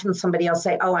find often somebody will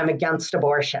say, oh, I'm against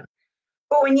abortion.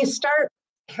 But when you start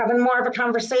having more of a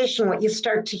conversation, what you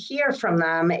start to hear from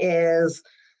them is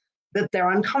that they're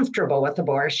uncomfortable with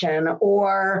abortion,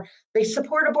 or they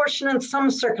support abortion in some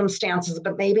circumstances,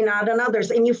 but maybe not in others.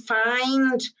 And you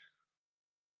find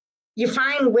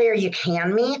where you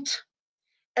can meet.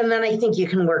 And then I think you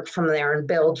can work from there and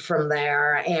build from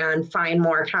there and find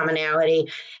more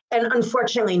commonality. And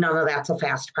unfortunately, none of that's a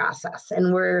fast process.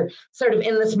 And we're sort of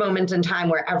in this moment in time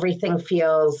where everything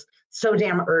feels so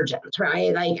damn urgent,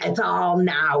 right? Like, it's all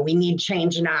now. We need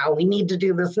change now. We need to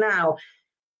do this now.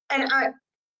 And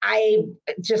I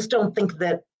just don't think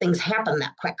that things happen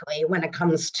that quickly when it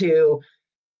comes to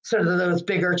sort of those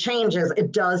bigger changes.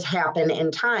 It does happen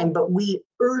in time, but we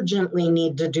urgently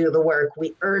need to do the work.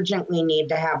 We urgently need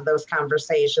to have those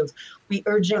conversations. We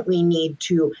urgently need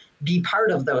to be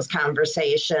part of those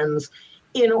conversations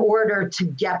in order to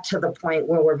get to the point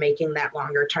where we're making that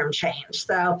longer term change.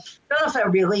 So I don't know if that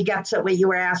really gets at what you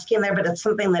were asking there, but it's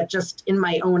something that just in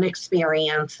my own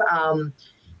experience,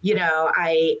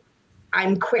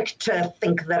 I'm quick to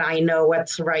think that I know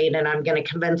what's right and I'm going to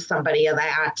convince somebody of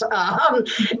that.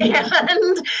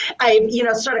 And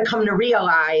I, sort of come to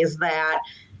realize that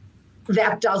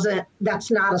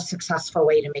that's not a successful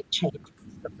way to make change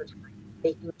most of the time.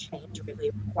 Making change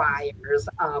really requires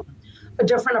a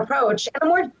different approach, and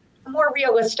a more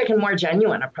realistic and more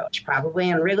genuine approach, probably,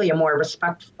 and really a more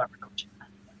respectful approach.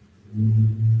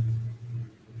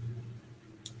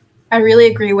 I really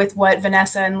agree with what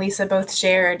Vanessa and Lisa both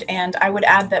shared. And I would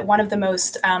add that one of the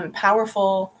most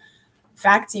powerful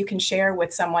facts you can share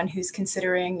with someone who's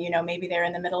considering, maybe they're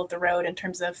in the middle of the road in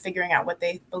terms of figuring out what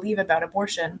they believe about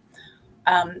abortion.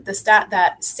 The stat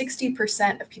that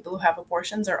 60% of people who have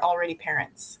abortions are already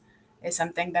parents is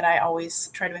something that I always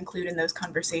try to include in those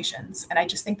conversations. And I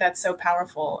just think that's so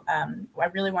powerful. I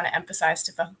really want to emphasize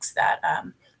to folks that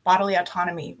bodily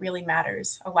autonomy really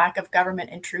matters. A lack of government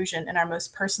intrusion in our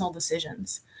most personal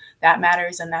decisions, that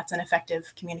matters, and that's an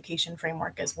effective communication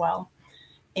framework as well.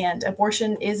 And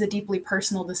abortion is a deeply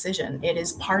personal decision. It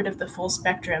is part of the full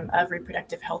spectrum of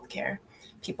reproductive health care.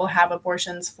 People have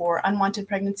abortions for unwanted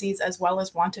pregnancies as well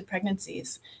as wanted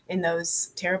pregnancies in those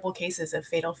terrible cases of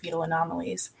fatal fetal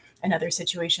anomalies and other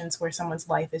situations where someone's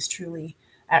life is truly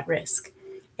at risk.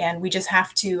 And we just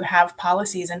have to have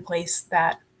policies in place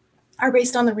that are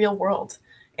based on the real world,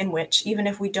 in which even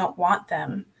if we don't want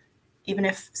them, even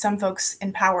if some folks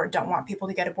in power don't want people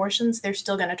to get abortions, they're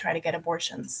still going to try to get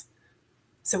abortions.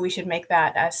 So we should make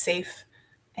that as safe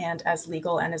and as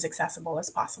legal and as accessible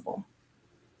as possible.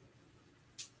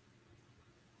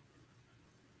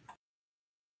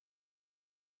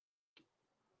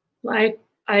 I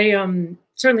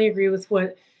certainly agree with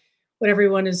what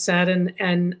everyone has said,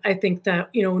 and I think that,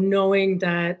 you know, knowing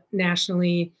that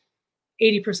nationally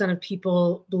 80% of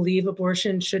people believe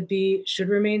abortion should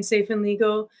remain safe and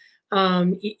legal,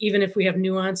 even if we have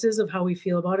nuances of how we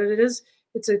feel about it.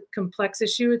 It's a complex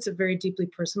issue. It's a very deeply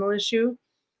personal issue,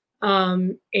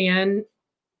 and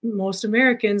most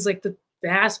Americans, like the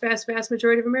vast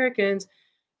majority of Americans,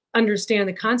 understand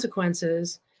the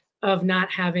consequences of not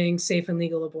having safe and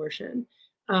legal abortion.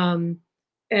 And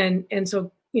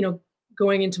so, you know,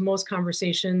 going into most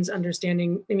conversations,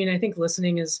 understanding, I mean, I think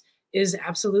listening is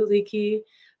absolutely key.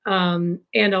 And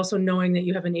also knowing that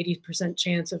you have an 80%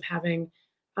 chance of having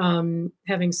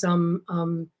some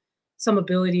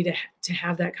ability to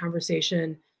have that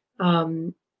conversation,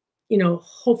 you know,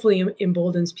 hopefully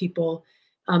emboldens people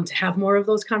to have more of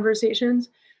those conversations.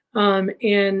 And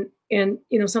you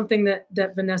know, something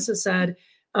that Vanessa said,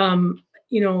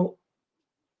 you know,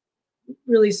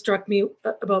 really struck me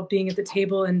about being at the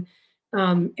table, and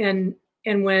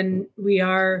when we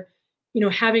are, you know,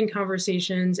 having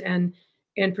conversations, and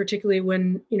particularly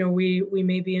when, you know, we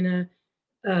may be in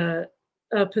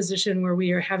a position where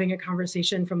we are having a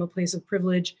conversation from a place of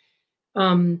privilege.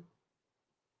 I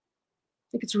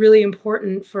think it's really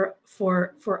important for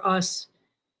us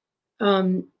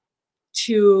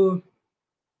to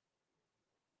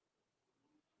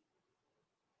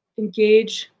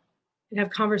engage and have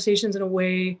conversations in a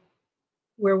way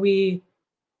where we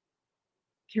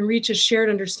can reach a shared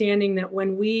understanding that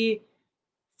when we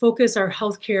focus our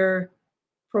healthcare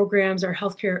programs, our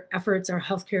healthcare efforts, our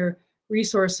healthcare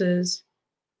resources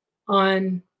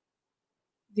on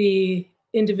the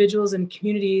individuals and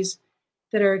communities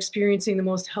that are experiencing the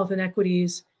most health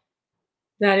inequities,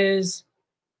 that is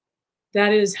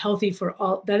healthy for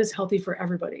all, that is healthy for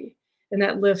everybody. And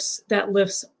that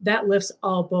lifts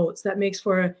all boats. That makes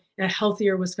for a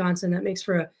healthier Wisconsin, that makes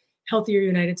for a healthier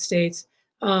United States.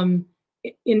 In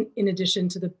addition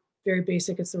to the very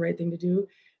basic, it's the right thing to do.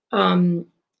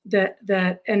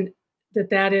 That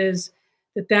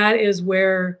is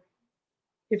where,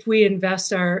 if we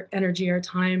invest our energy, our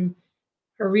time,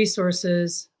 our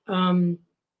resources, that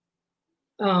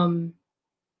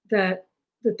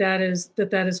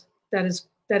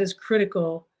is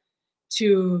critical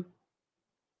to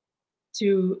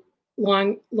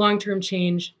long-term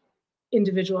change,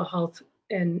 individual health,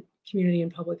 and community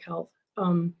and public health.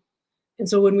 And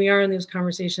so when we are in those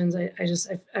conversations,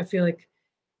 I feel like,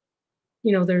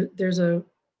 you know, there's a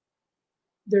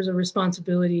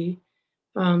responsibility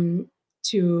to,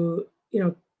 you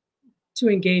know, to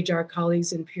engage our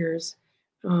colleagues and peers,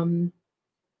 you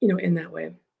know, in that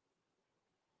way.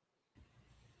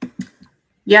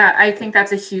 Yeah, I think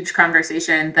that's a huge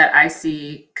conversation that I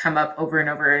see come up over and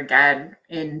over again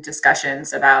in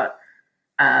discussions about,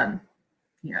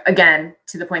 you know, again,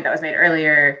 to the point that was made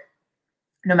earlier,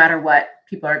 no matter what,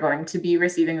 people are going to be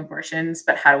receiving abortions,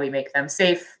 but how do we make them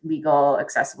safe, legal,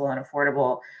 accessible, and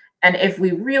affordable? And if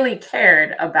we really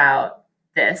cared about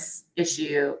this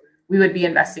issue, we would be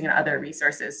investing in other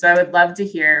resources. So I would love to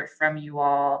hear from you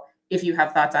all if you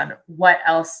have thoughts on what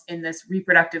else in this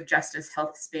reproductive justice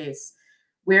health space,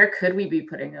 where could we be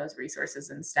putting those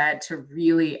resources instead to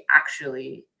really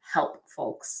actually help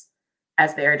folks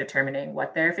as they are determining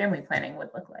what their family planning would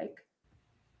look like?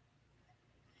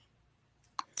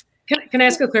 Can I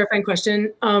ask a clarifying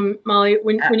question, Molly?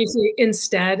 When you say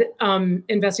instead,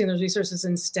 investing in those resources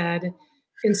instead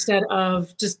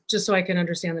of, just so I can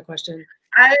understand the question.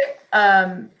 I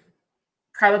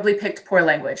probably picked poor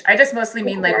language. I just mostly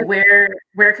mean, like, where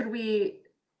could we?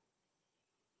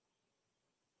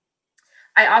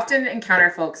 I often encounter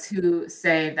folks who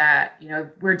say that, you know,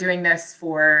 we're doing this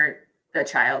for the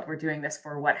child, we're doing this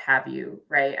for what have you,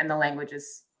 right? And the language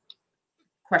is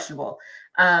questionable.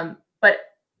 But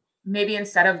maybe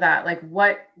instead of that, like,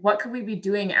 what could we be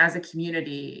doing as a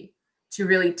community to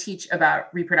really teach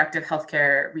about reproductive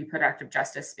healthcare, reproductive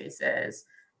justice spaces,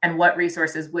 and what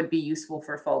resources would be useful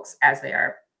for folks as they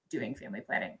are doing family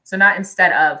planning. So not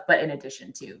instead of, but in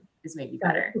addition to is maybe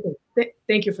better. Okay.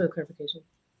 Thank you for the clarification.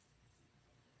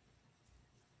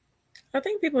 I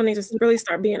think people need to really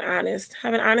start being honest,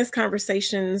 having honest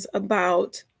conversations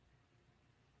about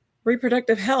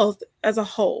reproductive health as a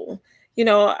whole. You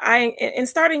know, and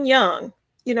starting young,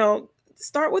 you know,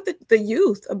 start with the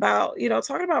youth about, you know,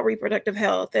 talking about reproductive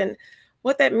health and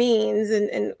what that means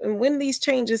and when these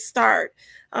changes start.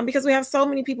 Because we have so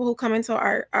many people who come into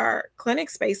our clinic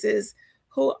spaces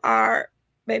who are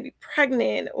maybe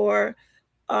pregnant or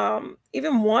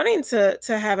even wanting to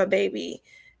have a baby,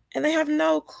 and they have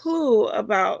no clue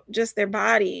about just their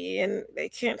body, and they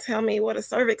can't tell me what a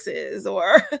cervix is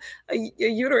or a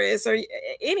uterus or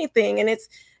anything. And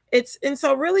and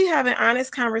so really having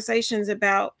honest conversations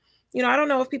about, you know, I don't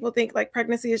know if people think like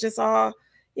pregnancy is just all,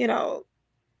 you know,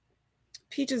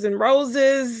 peaches and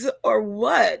roses or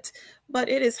what, but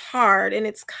it is hard and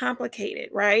it's complicated,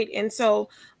 right? And so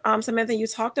Samantha, you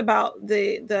talked about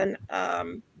the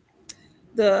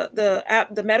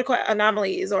medical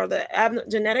anomalies or the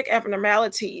genetic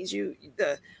abnormalities,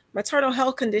 the maternal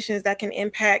health conditions that can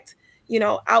impact, you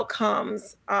know,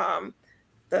 outcomes,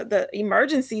 the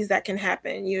emergencies that can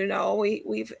happen. You know,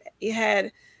 we've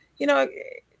had, you know,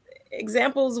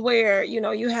 examples where, you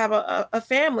know, you have a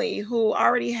family who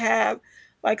already have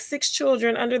like 6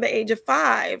 children under the age of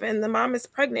 5, and the mom is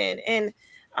pregnant, and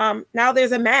now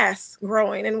there's a mass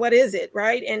growing, and what is it,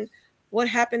 right? And what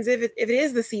happens if it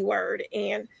is the C word,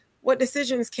 and what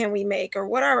decisions can we make, or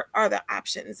what are the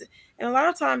options? And a lot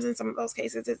of times in some of those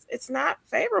cases, it's not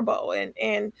favorable,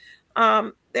 and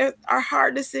there are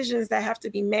hard decisions that have to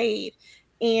be made.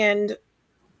 And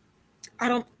I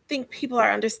don't think people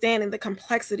are understanding the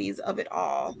complexities of it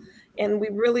all. And we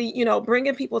really, you know,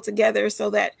 bringing people together so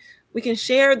that we can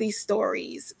share these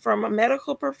stories from a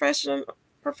medical professional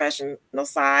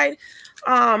side,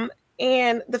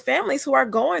 and the families who are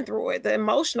going through it, the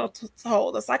emotional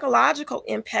toll, the psychological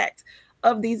impact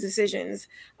of these decisions.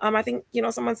 I think, you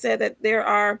know, someone said that there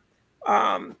are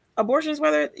abortions,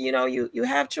 whether, you know, you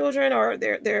have children, or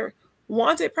they're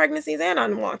wanted pregnancies and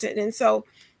unwanted. And so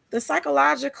the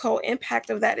psychological impact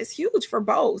of that is huge for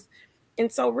both.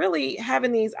 And so really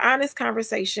having these honest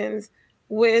conversations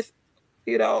with,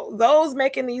 you know, those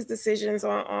making these decisions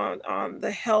on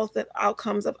the health and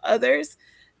outcomes of others,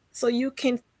 so you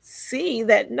can see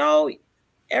that no,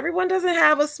 everyone doesn't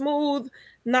have a smooth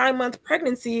 9-month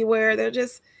pregnancy where they're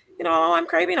just, you know, oh, I'm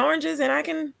craving oranges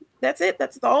and that's it.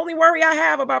 That's the only worry I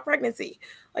have about pregnancy.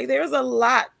 Like there's a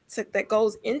lot that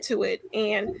goes into it.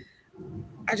 And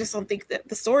I just don't think that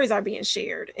the stories are being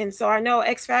shared. And so I know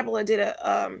Ex Fabula did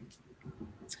a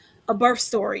birth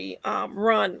story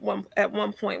run at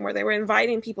one point where they were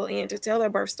inviting people in to tell their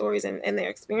birth stories and their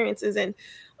experiences, and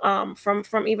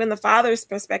from even the father's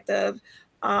perspective,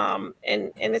 and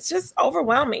it's just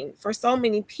overwhelming for so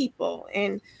many people.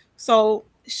 And so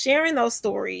sharing those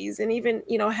stories, and even,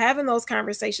 you know, having those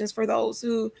conversations for those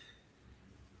who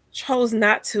chose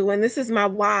not to, and this is my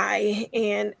why,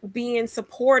 and being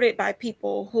supported by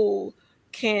people who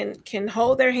can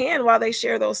hold their hand while they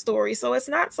share those stories. So it's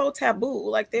not so taboo.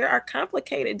 Like there are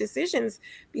complicated decisions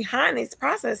behind these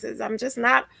processes. I'm just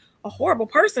not a horrible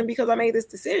person because I made this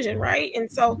decision, right? And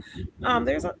so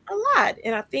there's a lot.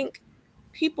 And I think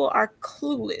people are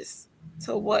clueless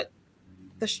to what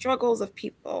the struggles of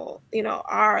people, you know,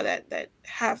 are that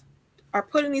are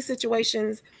put in these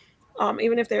situations,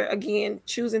 even if they're, again,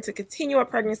 choosing to continue a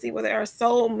pregnancy where there are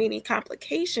so many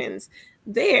complications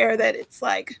there that it's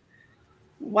like,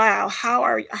 wow, how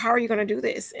are you going to do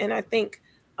this? And I think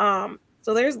so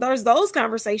there's those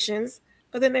conversations,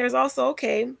 but then there's also,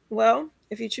 okay, well,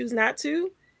 if you choose not to,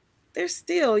 there's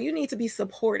still, you need to be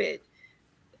supported.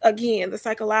 Again, the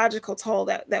psychological toll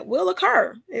that will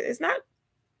occur. It's not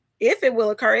if it will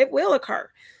occur, it will occur.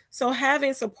 So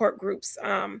having support groups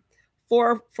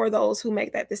for those who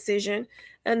make that decision,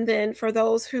 and then for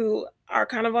those who are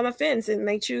kind of on the fence and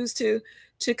they choose to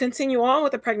continue on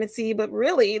with the pregnancy, but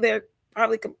really they're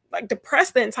probably like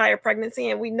depressed the entire pregnancy.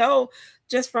 And we know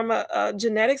just from a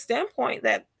genetic standpoint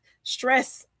that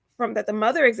stress from that the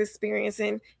mother is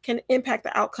experiencing can impact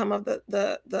the outcome of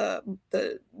the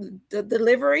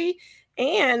delivery,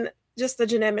 and just the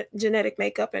genetic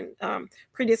makeup and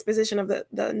predisposition of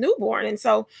the newborn. And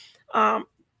so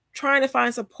trying to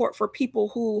find support for people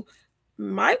who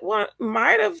might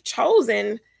have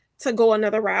chosen to go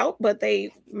another route, but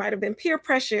they might have been peer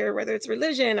pressure, whether it's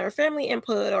religion or family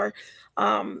input or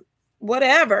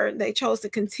whatever, they chose to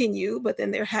continue, but then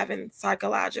they're having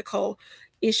psychological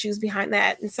issues behind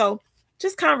that. And so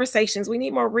just conversations. We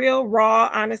need more real, raw,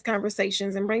 honest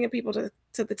conversations and bringing people to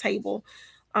the table,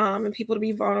 and people to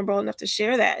be vulnerable enough to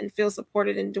share that and feel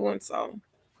supported in doing so.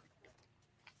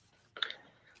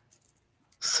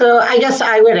 So I guess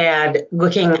I would add,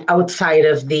 looking outside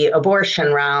of the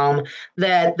abortion realm,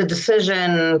 that the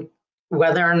decision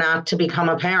whether or not to become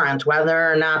a parent,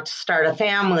 whether or not to start a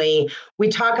family, we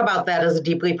talk about that as a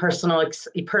deeply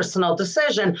personal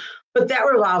decision, but that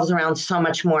revolves around so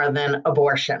much more than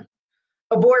abortion.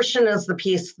 Abortion is the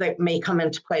piece that may come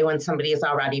into play when somebody is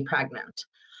already pregnant.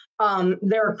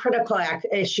 There are critical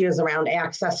issues around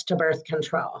access to birth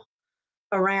control,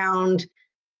 around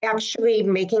actually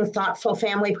making thoughtful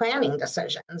family planning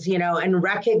decisions, and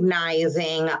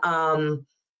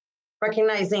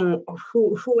recognizing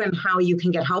who and how you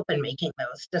can get help in making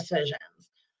those decisions.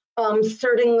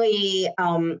 Certainly,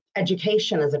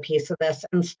 education is a piece of this,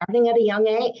 and starting at a young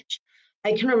age.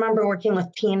 I can remember working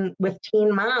with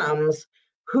teen moms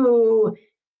who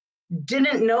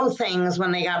didn't know things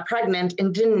when they got pregnant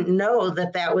and didn't know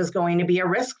that that was going to be a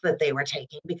risk that they were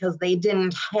taking because they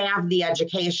didn't have the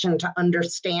education to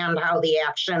understand how the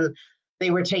action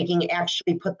they were taking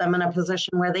actually put them in a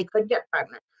position where they could get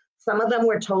pregnant. Some of them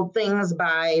were told things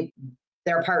by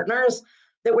their partners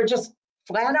that were just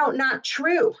flat out not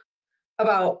true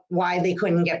about why they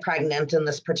couldn't get pregnant in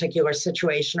this particular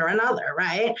situation or another,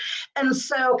 right? And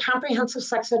so comprehensive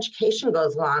sex education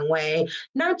goes a long way,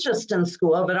 not just in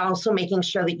school, but also making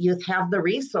sure that youth have the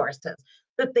resources,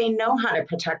 that they know how to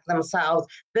protect themselves,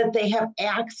 that they have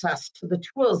access to the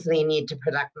tools they need to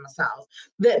protect themselves,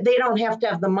 that they don't have to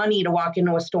have the money to walk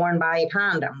into a store and buy a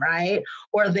condom, right?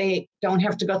 Or they don't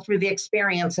have to go through the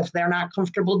experience if they're not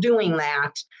comfortable doing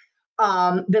that.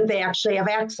 That they actually have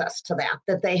access to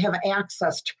that they have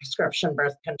access to prescription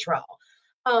birth control.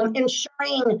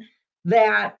 Ensuring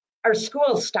that our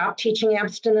schools stop teaching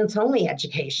abstinence-only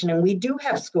education. And we do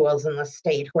have schools in the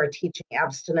state who are teaching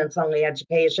abstinence-only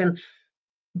education.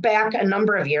 Back a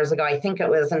number of years ago, I think it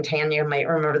was, and Tanya might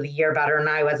remember the year better than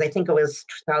I was, I think it was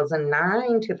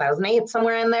 2009, 2008,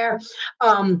 somewhere in there.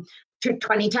 To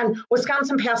 2010,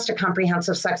 Wisconsin passed a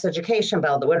comprehensive sex education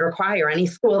bill that would require any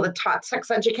school that taught sex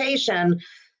education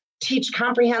teach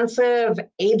comprehensive,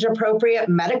 age-appropriate,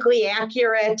 medically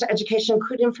accurate education,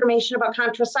 include information about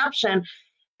contraception,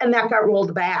 and that got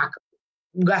rolled back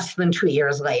less than 2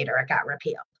 years later. It got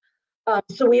repealed.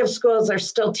 So we have schools that are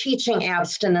still teaching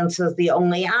abstinence as the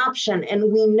only option,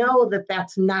 and we know that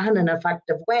that's not an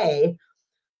effective way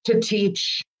to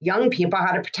teach young people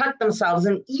how to protect themselves.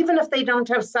 And even if they don't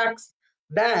have sex,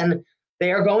 then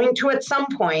they are going to at some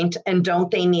point, and don't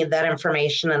they need that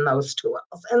information and those tools?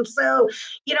 And so,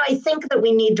 I think that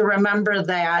we need to remember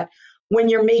that when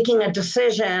you're making a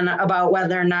decision about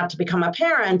whether or not to become a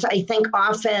parent, I think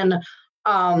often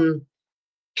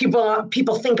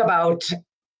people think about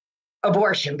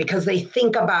abortion because they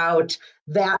think about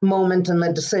that moment in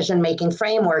the decision-making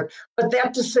framework, but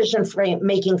that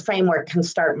decision-making framework can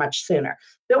start much sooner.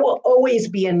 There will always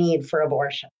be a need for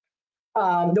abortion.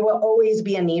 There will always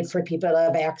be a need for people to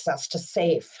have access to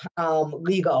safe,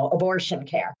 legal abortion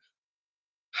care.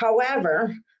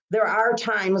 However, there are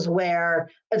times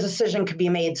where a decision could be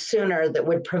made sooner that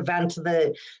would prevent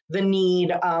the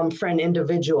need for an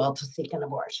individual to seek an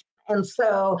abortion. And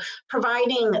so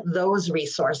providing those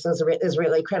resources is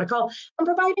really critical, and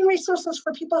providing resources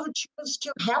for people who choose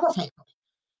to have a family.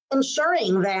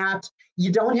 Ensuring that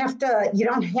you don't have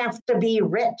to be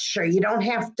rich, or you don't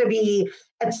have to be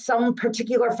at some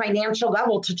particular financial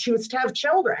level to choose to have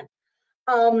children.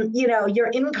 Your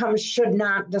income should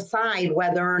not decide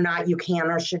whether or not you can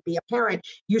or should be a parent.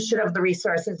 You should have the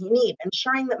resources you need.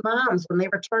 Ensuring that moms, when they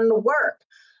return to work,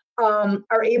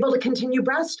 are able to continue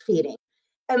breastfeeding,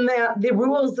 and that the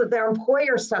rules that their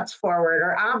employer sets forward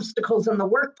or obstacles in the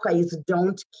workplace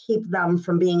don't keep them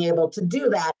from being able to do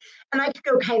that. And I could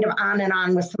go kind of on and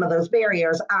on with some of those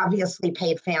barriers. Obviously,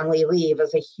 paid family leave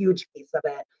is a huge piece of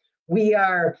it. We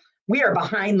are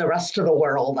behind the rest of the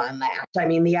world on that. I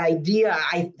mean, the idea,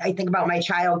 I think about my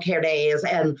childcare days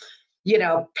and,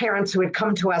 parents who would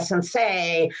come to us and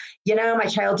say, my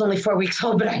child's only 4 weeks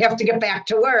old, but I have to get back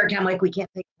to work. I'm like, we can't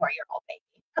take a 4-year-old baby.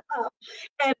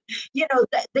 And,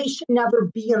 they should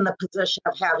never be in the position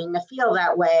of having to feel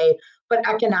that way. But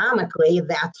economically,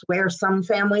 that's where some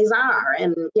families are.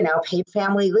 And, paid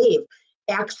family leave,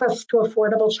 access to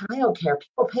affordable childcare.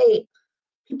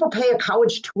 People pay a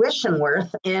college tuition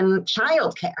worth in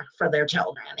childcare for their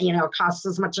children. It costs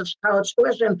as much as college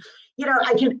tuition.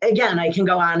 I can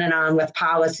go on and on with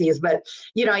policies, but,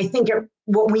 I think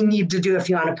what we need to do, if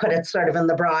you want to put it sort of in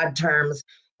the broad terms,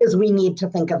 is we need to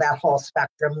think of that whole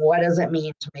spectrum. What does it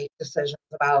mean to make decisions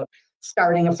about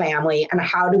starting a family, and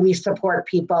how do we support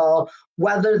people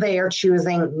whether they are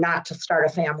choosing not to start a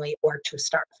family or to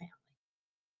start a family.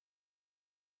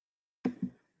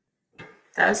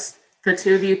 That's the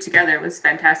two of you together was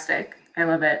fantastic. I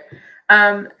love it.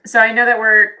 So I know that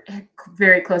we're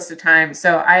very close to time.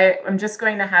 So I'm just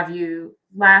going to have you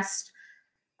last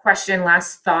question,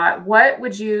 last thought. What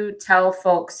would you tell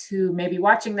folks who may be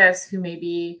watching this, who may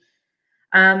be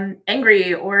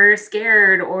angry or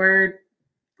scared or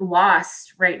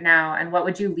lost right now? And what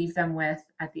would you leave them with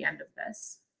at the end of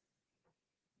this?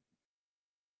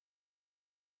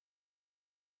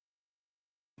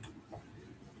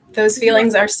 Those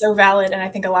feelings are so valid, and I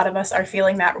think a lot of us are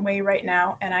feeling that way right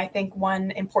now. And I think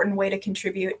one important way to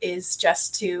contribute is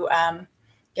just to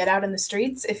get out in the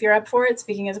streets if you're up for it,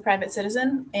 speaking as a private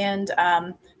citizen, and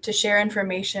to share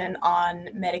information on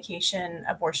medication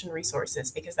abortion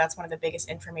resources, because that's one of the biggest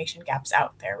information gaps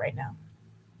out there right now.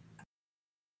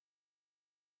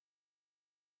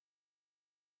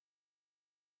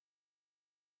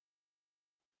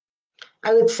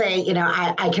 I would say,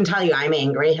 I can tell you I'm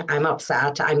angry, I'm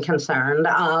upset, I'm concerned.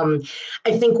 I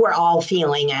think we're all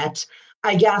feeling it.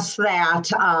 I guess that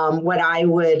what I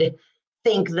would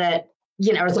think that,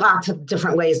 there's lots of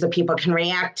different ways that people can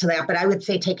react to that, but I would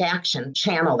say take action,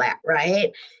 channel that,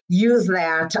 right? Use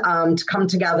that to come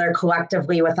together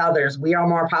collectively with others. We are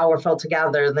more powerful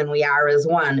together than we are as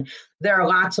one. There are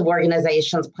lots of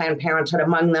organizations, Planned Parenthood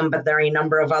among them, but there are a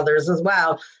number of others as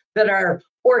well that are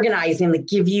organizing that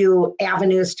give you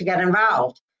avenues to get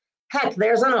involved. Heck,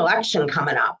 there's an election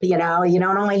coming up. You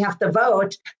don't only have to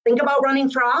vote. Think about running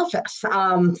for office.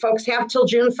 Folks have till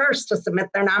June 1st to submit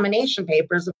their nomination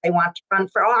papers if they want to run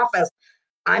for office.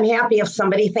 I'm happy if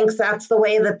somebody thinks that's the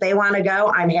way that they want to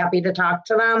go. I'm happy to talk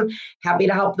to them, happy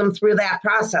to help them through that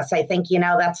process. I think,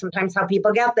 that's sometimes how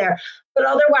people get there. But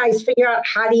otherwise, figure out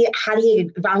how do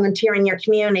you volunteer in your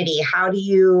community? How do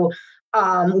you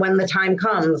when the time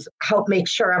comes, help make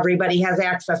sure everybody has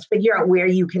access, figure out where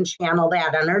you can channel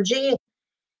that energy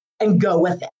and go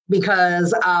with it.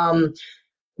 Because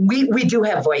we do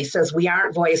have voices. We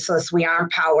aren't voiceless. We aren't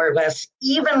powerless.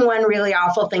 Even when really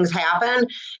awful things happen,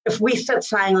 if we sit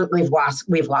silent, we've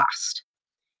lost.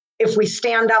 If we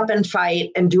stand up and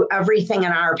fight and do everything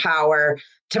in our power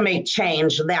to make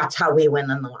change, that's how we win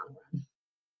in the long run.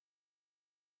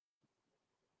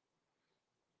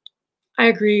 I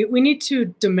agree. We need to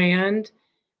demand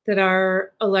that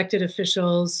our elected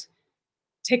officials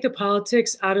take the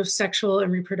politics out of sexual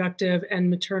and reproductive and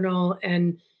maternal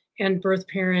and birth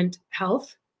parent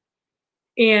health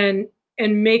and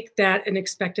make that an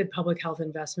expected public health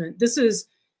investment. This is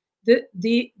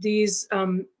these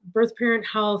birth parent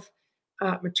health,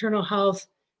 maternal health,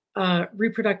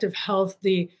 reproductive health,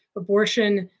 the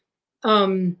abortion,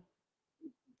 the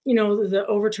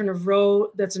overturn of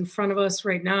Roe that's in front of us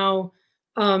right now.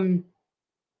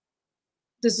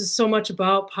 This is so much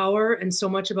about power and so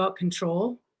much about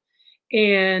control.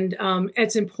 And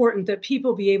it's important that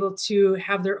people be able to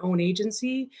have their own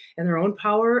agency and their own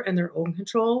power and their own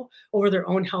control over their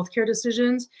own healthcare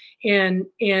decisions. And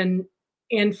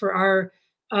for our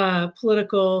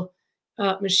political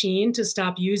machine to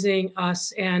stop using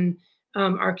us and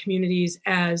our communities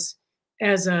as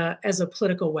a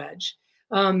political wedge.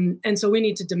 And so we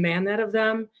need to demand that of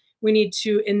them. We need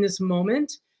to, in this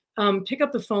moment, pick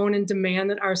up the phone and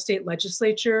demand that our state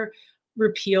legislature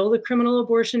repeal the criminal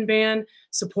abortion ban,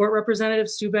 support Representative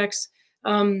Stubek's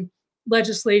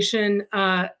legislation.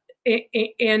 And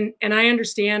I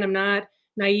understand, I'm not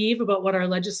naive about what our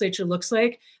legislature looks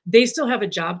like. They still have a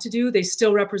job to do. They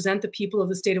still represent the people of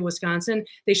the state of Wisconsin.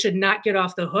 They should not get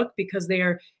off the hook because they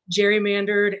are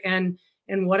gerrymandered and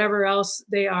whatever else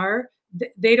they are.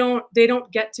 They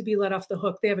don't get to be let off the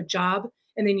hook. They have a job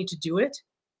and they need to do it.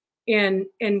 And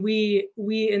we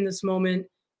in this moment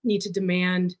need to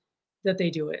demand that they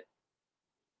do it.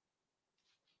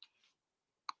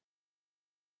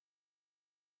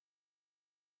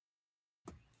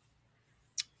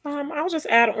 I'll just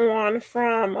add on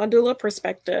from a doula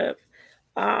perspective.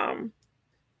 There are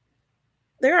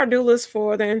doulas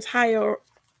for the entire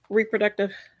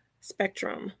reproductive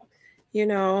spectrum,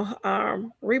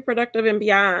 reproductive and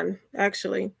beyond,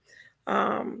 actually.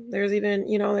 There's even,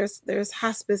 there's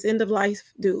hospice end of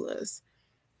life doulas.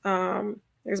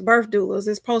 There's birth doulas,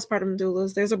 there's postpartum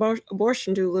doulas, there's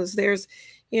abortion doulas, there's,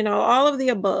 all of the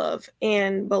above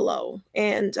and below.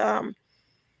 And,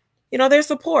 there's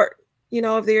support,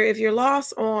 if you're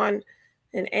lost on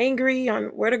and angry on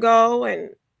where to go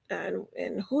and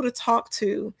who to talk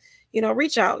to,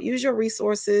 reach out, use your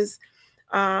resources.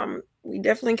 We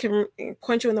definitely can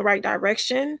point you in the right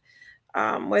direction.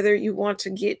 whether you want to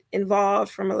get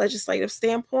involved from a legislative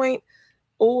standpoint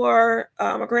or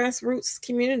a grassroots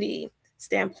community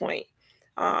standpoint.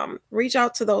 Reach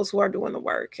out to those who are doing the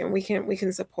work, and we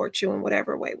can support you in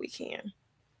whatever way we can.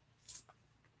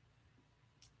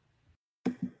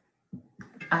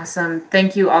 Awesome.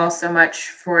 Thank you all so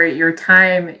much for your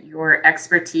time, your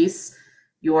expertise,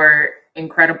 your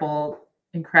incredible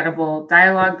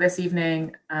dialogue this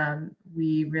evening.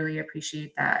 We really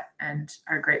appreciate that and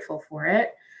are grateful for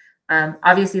it.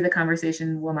 Obviously, the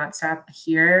conversation will not stop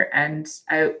here. And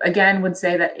I, again, would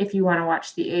say that if you want to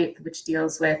watch the 8th, which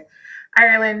deals with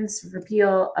Ireland's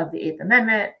repeal of the 8th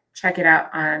Amendment, check it out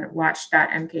on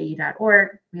watch.mke.org.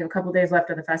 We have a couple days left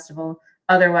of the festival.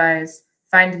 Otherwise,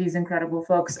 find these incredible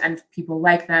folks and people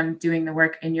like them doing the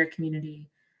work in your community.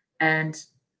 And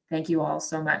thank you all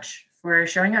so much for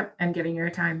showing up and giving your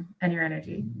time and your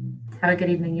energy. Have a good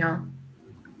evening, y'all.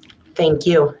 Thank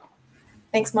you.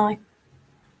 Thanks, Molly.